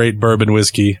 Kentucky straight bourbon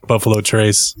whiskey, Buffalo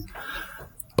Trace.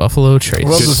 Buffalo Trace. I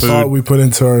love the Good thought food. we put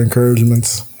into our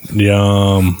encouragements.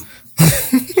 Yum.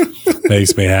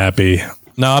 Makes me happy.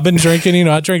 No, I've been drinking,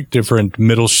 I drink different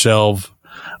middle shelf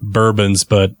bourbons,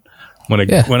 but when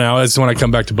I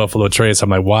come back to Buffalo Trace, I'm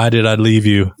like, why did I leave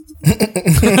you?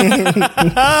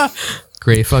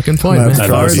 Great fucking point, man. I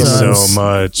love you so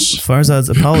much. Farzad's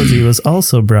apology was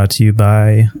also brought to you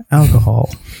by alcohol.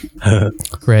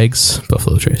 Greg's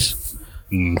Buffalo Trace.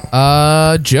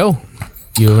 Joe,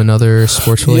 you have another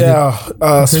sports related?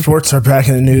 Yeah, sports are back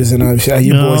in the news, and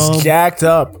you boys jacked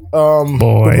up.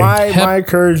 Boy. My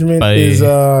encouragement is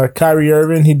Kyrie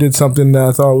Irving. He did something that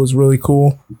I thought was really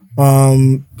cool.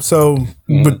 So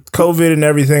with COVID and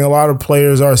everything, a lot of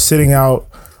players are sitting out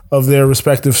of their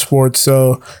respective sports.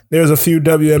 So there's a few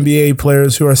WNBA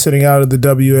players who are sitting out of the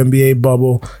WNBA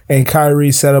bubble, and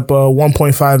Kyrie set up a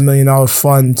 $1.5 million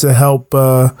fund to help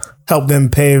them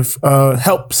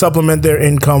help supplement their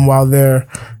income while they're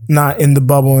not in the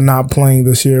bubble and not playing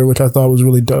this year, which I thought was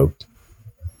really dope.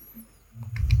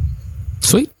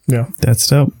 Sweet. Yeah. That's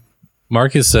dope.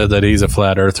 Marcus said that he's a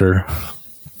flat earther.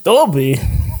 Dolby.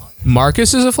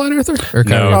 Marcus is a flat earther? Or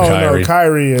Kyrie? No, No,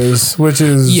 Kyrie is, which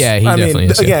is... Yeah, he definitely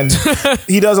is. Again,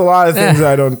 he does a lot of things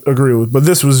that I don't agree with, but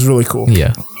this was really cool.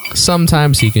 Yeah.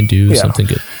 Sometimes he can do something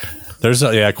good. There's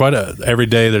every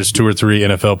day there's 2 or 3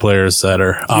 NFL players that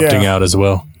are opting out as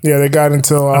well. Yeah, they got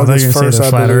until I thought you August were going to 1st, say I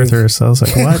flat believe. earthers. So I was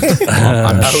like, what?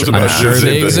 I'm sure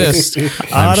they exist.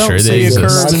 I don't see a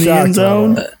curve in the end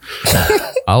zone.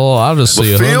 I'll just see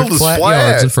The a field 100 is flat flat.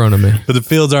 yards in front of me. But the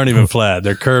fields aren't even flat.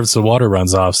 They're curved so water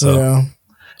runs off. So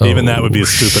Yeah. even that would be a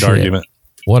stupid shit. argument.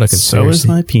 What a So is conspiracy.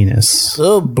 my penis.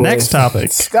 Oh, boy. Next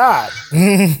topic. Scott.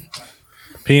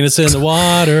 Penis in the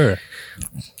water.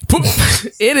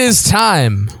 It is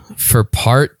time for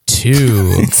part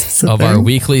 2 of our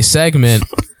weekly segment,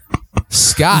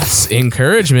 Scott's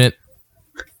Encouragement.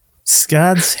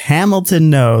 Scott's Hamilton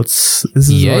notes. This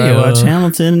is where I Yeah. watch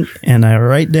Hamilton and I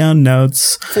write down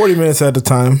notes 40 minutes at a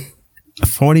time.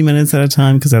 40 minutes at a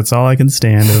time because that's all I can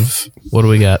stand of What do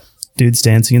we got? dudes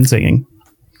dancing and singing.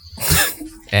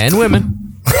 And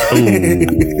women.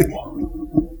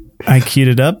 I queued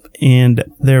it up and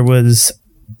there was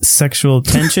sexual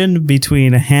tension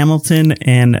between Hamilton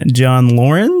and John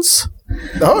Lawrence.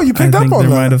 Oh, you picked up on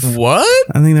that. What?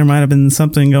 I think there might have been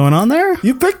something going on there.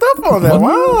 You picked up on that.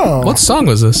 Wow. What song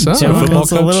was this? Oh. John football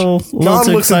was a coach? little John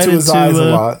too looks into excited his eyes a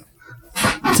lot.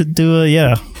 to do a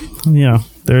yeah.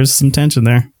 There's some tension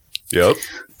there. Yep.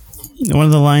 One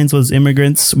of the lines was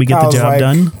 "Immigrants, we get Kyle's the job like,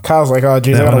 done." Kyle's like, oh,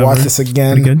 geez, I That gotta one watch over. this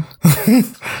again. Pretty good.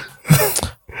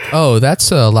 Oh, that's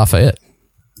Lafayette.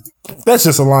 That's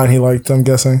just a line he liked, I'm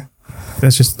guessing.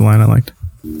 That's just the line I liked.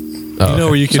 Oh, You know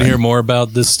where you can hear more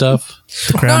about this stuff?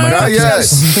 The crowd might Not yet.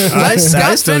 I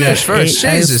Scott still finished got first.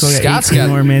 I Jesus, still got Scott's 18 got-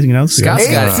 more amazing notes. to go.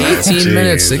 Scott's got 18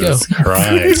 minutes to go. Jesus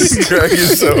Christ. Greg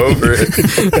is so over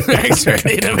it. Greg's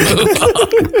ready to move on.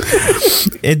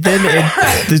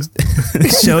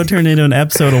 The show turned into an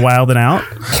episode of Wild and Out,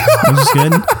 which is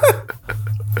good.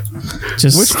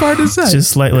 Just, Which part is that?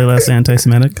 Just slightly less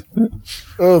anti-Semitic.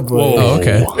 Oh, boy. Oh,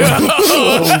 okay.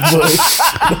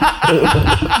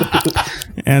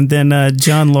 And then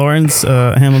John Lawrence,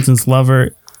 Hamilton's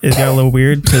lover, it got a little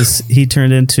weird because he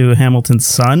turned into Hamilton's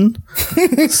son.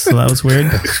 So that was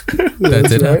weird. That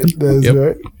did happen. That's Yep.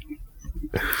 right.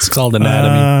 It's called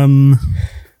anatomy.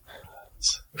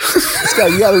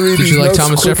 Scott, you gotta read Did these you like notes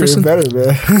Thomas quicker Jefferson? and better,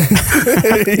 man.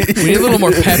 We need a little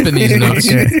more pep in these notes.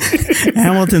 Okay.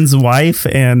 Hamilton's wife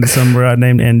and some broad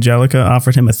named Angelica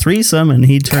offered him a threesome and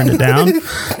he turned it down.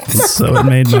 So it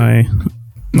made my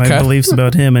Okay. beliefs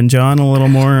about him and John a little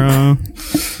more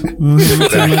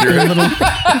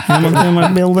Hamilton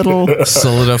might be a little not that there's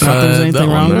Solidified anything that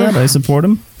wrong one with there. that. I support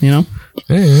him, you know.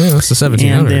 Yeah, that's the 1700s.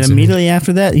 And then immediately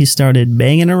after that he started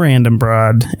banging a random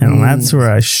broad and that's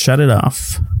where I shut it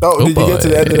off. Oh, did you get to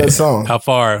the end of that song? How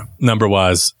far, number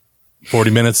wise?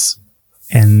 40 minutes?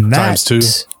 And that Times 2.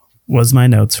 was my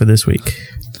notes for this week.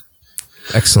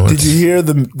 Excellent. Did you hear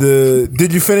the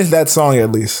did you finish that song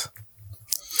at least?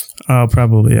 Oh,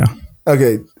 probably, yeah.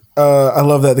 Okay. I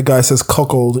love that the guy says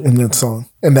cuckold in that song.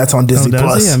 And that's on Disney does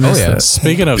Plus. he? I missed yeah. that.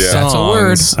 Speaking of Yeah. songs, That's a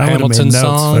word. I would've Hamilton made notes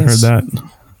songs. if I heard that.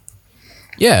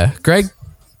 Yeah, Greg,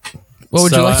 what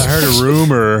would So you like? I heard a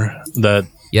rumor that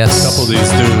Yes. a couple of these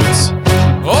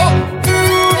dudes.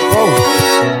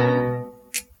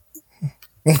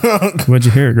 What'd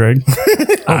you hear, Greg?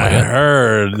 I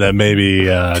heard that maybe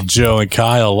Joe and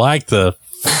Kyle like the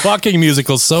fucking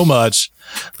musical so much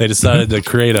they decided to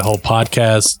create a whole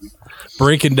podcast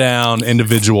breaking down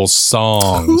individual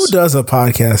songs. Who does a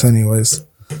podcast anyways?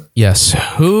 Yes.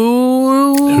 Who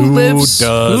lives?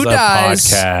 Who dies?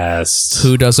 Podcast?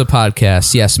 Who does a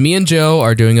podcast? Yes, me and Joe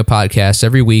are doing a podcast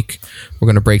every week. We're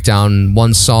going to break down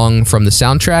one song from the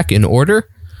soundtrack in order.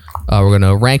 We're going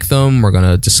to rank them. We're going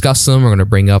to discuss them. We're going to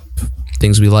bring up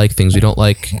things we like, things we don't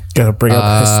like. Gotta bring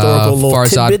up historical little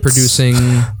Farzad tidbits. producing,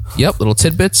 little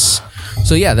tidbits.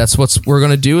 So yeah, that's what we're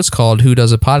going to do. It's called Who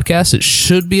Does a Podcast. It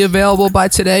should be available by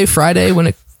today, Friday,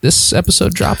 when this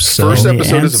episode drops. So. First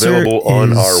episode is available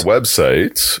on our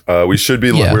website. We should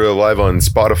be we're live on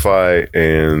Spotify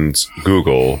and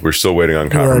Google. We're still waiting on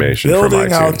confirmation from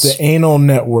building out iTunes. the anal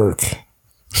network.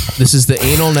 This is the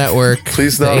Anal Network.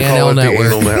 Please the not call ANL it Network.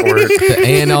 the Anal Network. The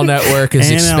ANL Network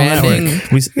is ANL expanding.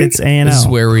 Network. It's ANL. This is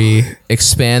where we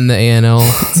expand the ANL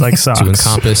It's like socks. to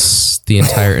encompass the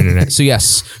entire internet. So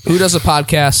yes, Who Does a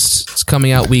Podcast? It's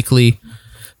coming out weekly.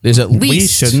 There's at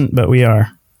least We shouldn't, but we are.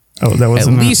 Oh, that was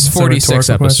at least 46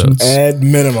 episodes. At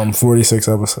minimum 46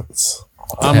 episodes.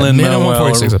 I'm At Lin minimum Manuel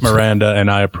 46 episodes. Miranda,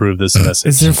 and I approve this message.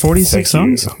 Is there 46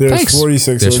 songs? There's Thanks.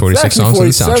 46. There's 46 It's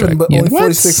actually songs on the 47, soundtrack. but Yeah. only What?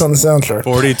 46 on the soundtrack.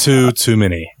 42 too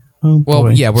many. Oh, Well, boy.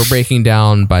 yeah, we're breaking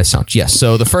down by sound. Yes,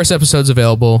 so the first episode's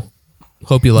available.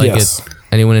 Hope you like Yes. it.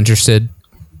 Anyone interested?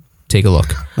 Take a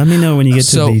look. Let me know when you get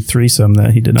So- to the threesome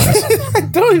that he denies.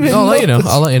 Don't even I'll let you know.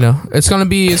 I'll let you know. It's gonna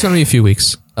be a few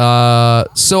weeks.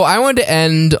 So I wanted to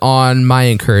end on my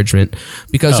encouragement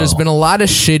because there's been a lot of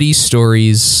shitty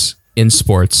stories in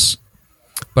sports,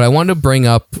 but I wanted to bring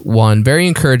up one very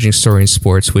encouraging story in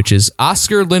sports, which is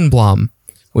Oscar Lindblom,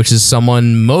 which is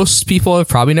someone most people have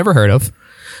probably never heard of,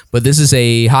 but this is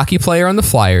a hockey player on the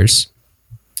Flyers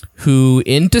who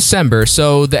in December,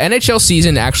 so the NHL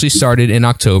season actually started in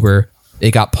October.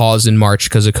 It got paused in March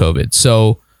because of COVID.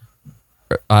 So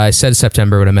I said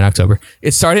September, but I meant October.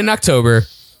 It started in October.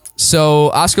 So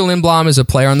Oscar Lindblom is a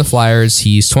player on the Flyers.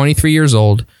 He's 23 years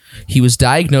old. He was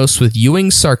diagnosed with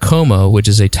Ewing sarcoma, which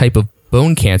is a type of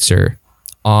bone cancer,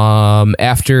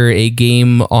 after a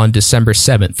game on December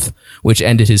 7th, which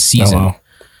ended his season. Oh, wow.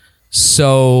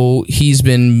 So he's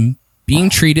been being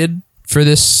treated for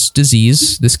this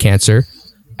disease, this cancer.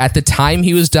 At the time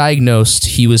he was diagnosed,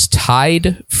 he was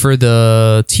tied for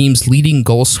the team's leading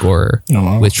goal scorer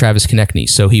with Travis Konechny.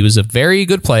 So he was a very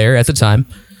good player at the time,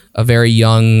 a very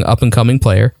young, up-and-coming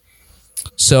player.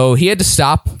 So he had to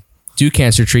stop, do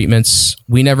cancer treatments.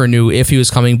 We never knew if he was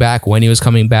coming back, when he was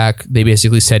coming back. They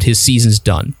basically said his season's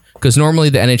done. Because normally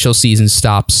the NHL season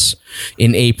stops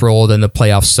in April, then the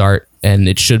playoffs start, and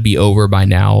it should be over by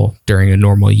now during a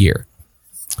normal year.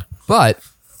 But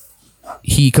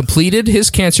he completed his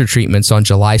cancer treatments on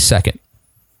July 2nd.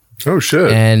 Oh,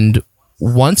 shit. And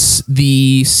once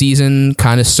the season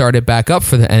kind of started back up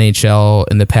for the NHL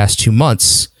in the past 2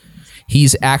 months,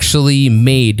 he's actually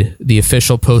made the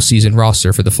official postseason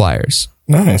roster for the Flyers.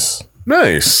 Nice.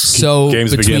 Nice. So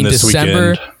Games begin between this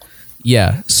December,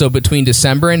 weekend. so between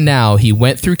December and now, he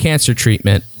went through cancer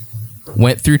treatment,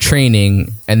 went through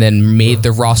training, and then made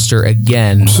the roster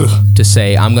again to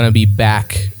say, I'm going to be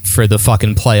back for the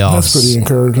fucking playoffs. That's pretty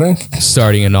encouraging.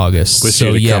 Starting in August. Wish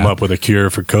So he'd yeah. come up with a cure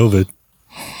for COVID.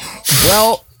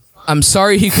 Well, I'm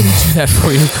sorry he couldn't do that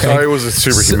for you, Craig. Sorry, it was a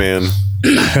superhuman.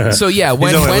 So yeah,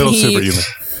 He's only a little superhuman.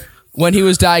 when he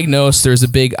was diagnosed, there's a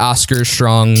big Oscar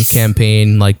Strong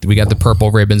campaign. Like we got the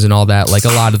purple ribbons and all that. Like a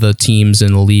lot of the teams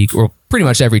in the league, or pretty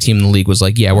much every team in the league, was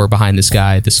like, "Yeah, we're behind this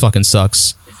guy. This fucking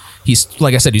sucks." He's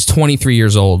like I said, he's 23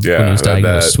 years old when he was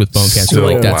diagnosed with bone cancer. still,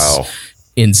 Like that's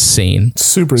insane.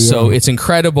 Super young. So it's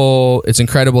incredible. It's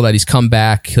incredible that he's come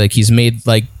back. Like he's made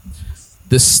like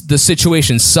this. The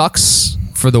situation sucks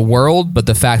for the world, but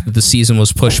the fact that the season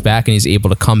was pushed back and he's able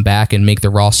to come back and make the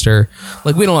roster,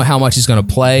 like we don't know how much he's going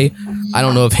to play. I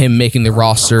don't know if him making the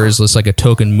roster is just like a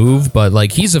token move, but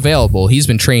like he's available. He's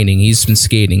been training. He's been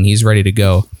skating. He's ready to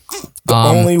go. The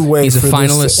only way he's a for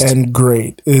finalist. this to end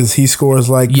great is he scores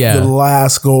like the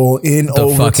last goal in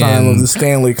overtime of the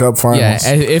Stanley Cup Finals.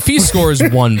 Yeah, if he scores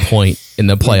 1 point in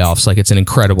the playoffs, like it's an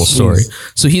incredible story.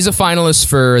 So he's a finalist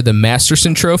for the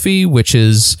Masterson Trophy, which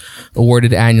is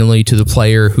awarded annually to the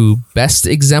player who best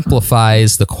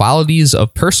exemplifies the qualities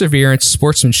of perseverance,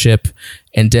 sportsmanship,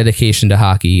 and dedication to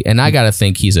hockey. And I gotta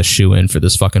think he's a shoo-in for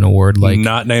this fucking award. Like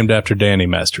Not named after Danny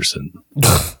Masterson.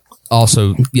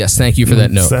 Also, yes, thank you for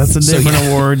that note. That's a different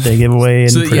award they give away in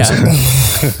prison.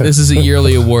 This is a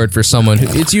yearly award for someone who,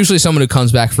 it's usually someone who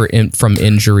comes back from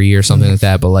injury or something like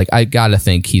that, but like I gotta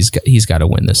think he's got to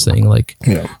win this thing. Like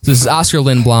this is Oscar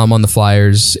Lindblom on the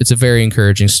Flyers. It's a very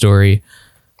encouraging story.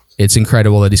 It's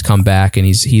incredible that he's come back and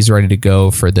he's ready to go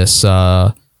for this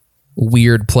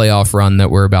weird playoff run that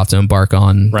we're about to embark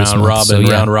on.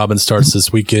 Round robin starts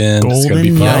this weekend. It's gonna be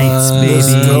Golden fun. Knights,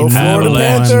 baby. Go Florida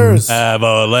Panthers.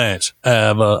 Avalanche.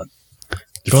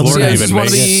 Florida this even is one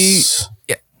of makes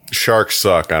the Sharks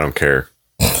suck. I don't care.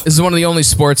 this is one of the only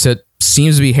sports that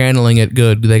seems to be handling it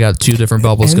good. They got 2 different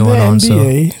bubbles And going the on. So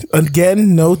NBA,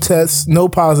 again, no tests, no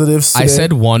positives. I today.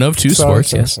 said one of 2 Sorry, sports.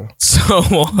 sorry, Yes. sorry. So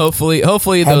hopefully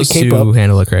Had to those keep 2 up.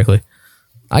 handle it correctly.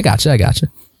 I gotcha.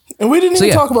 And we didn't So,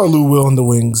 even yeah. talk about Lou Will and the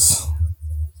Wings.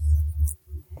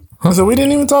 So we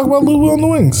didn't even talk about Lou Will and the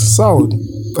Wings. Solid.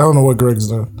 I don't know what Greg's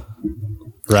done.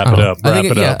 Wrap it up. I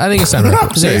think I think it's time to wrap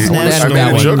up. Today's I wanted to National end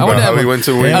I made a that joke one. I wanted about to how have he a- went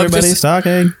to win. Everybody's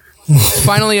talking.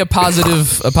 finally a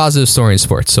positive story in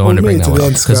sports. So I wanted to We bring made it that to one the up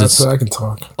end, because Scott, it's so I can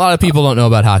talk. a lot of people don't know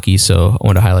about hockey. So I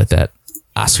want to highlight that.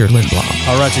 Oscar Lindblom.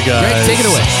 All right, you guys. Greg, take it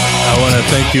away. I want to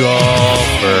thank you all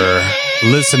for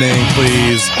listening.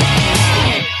 Please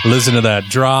listen to that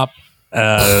drop.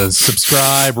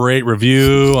 Subscribe, rate,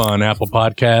 review on Apple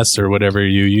Podcasts or whatever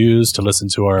you use to listen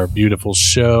to our beautiful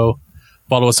show.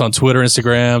 Follow us on Twitter,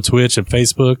 Instagram, Twitch, and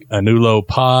Facebook, A New Low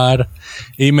Pod.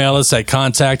 Email us at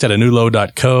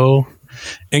contact@anewlow.co.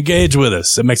 Engage with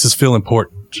us. It makes us feel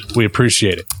important. We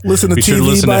appreciate it. Listen to Be sure TV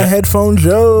listen by to- Headphone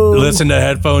Joe. Listen to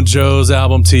Headphone Joe's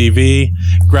album TV,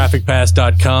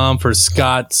 graphicpass.com for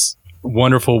Scott's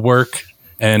wonderful work.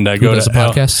 And go does to the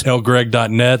podcast?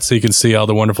 lgreg.net so you can see all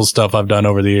the wonderful stuff I've done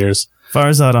over the years.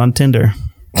 Farzad on Tinder.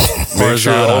 Make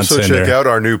sure to on also Tinder. check out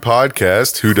our new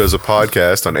podcast, Who Does a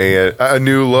Podcast, on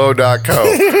anewlow.co.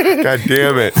 God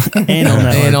damn it. Anal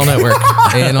Network. Anal Network.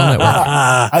 Anal Network.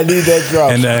 I need that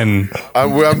drop. And then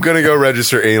I'm going to go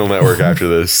register Anal Network after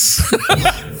this.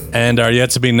 and our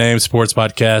yet to be named sports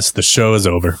podcast. The show is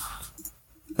over.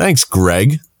 Thanks,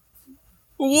 Greg.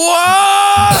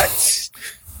 What?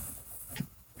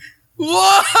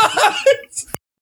 What?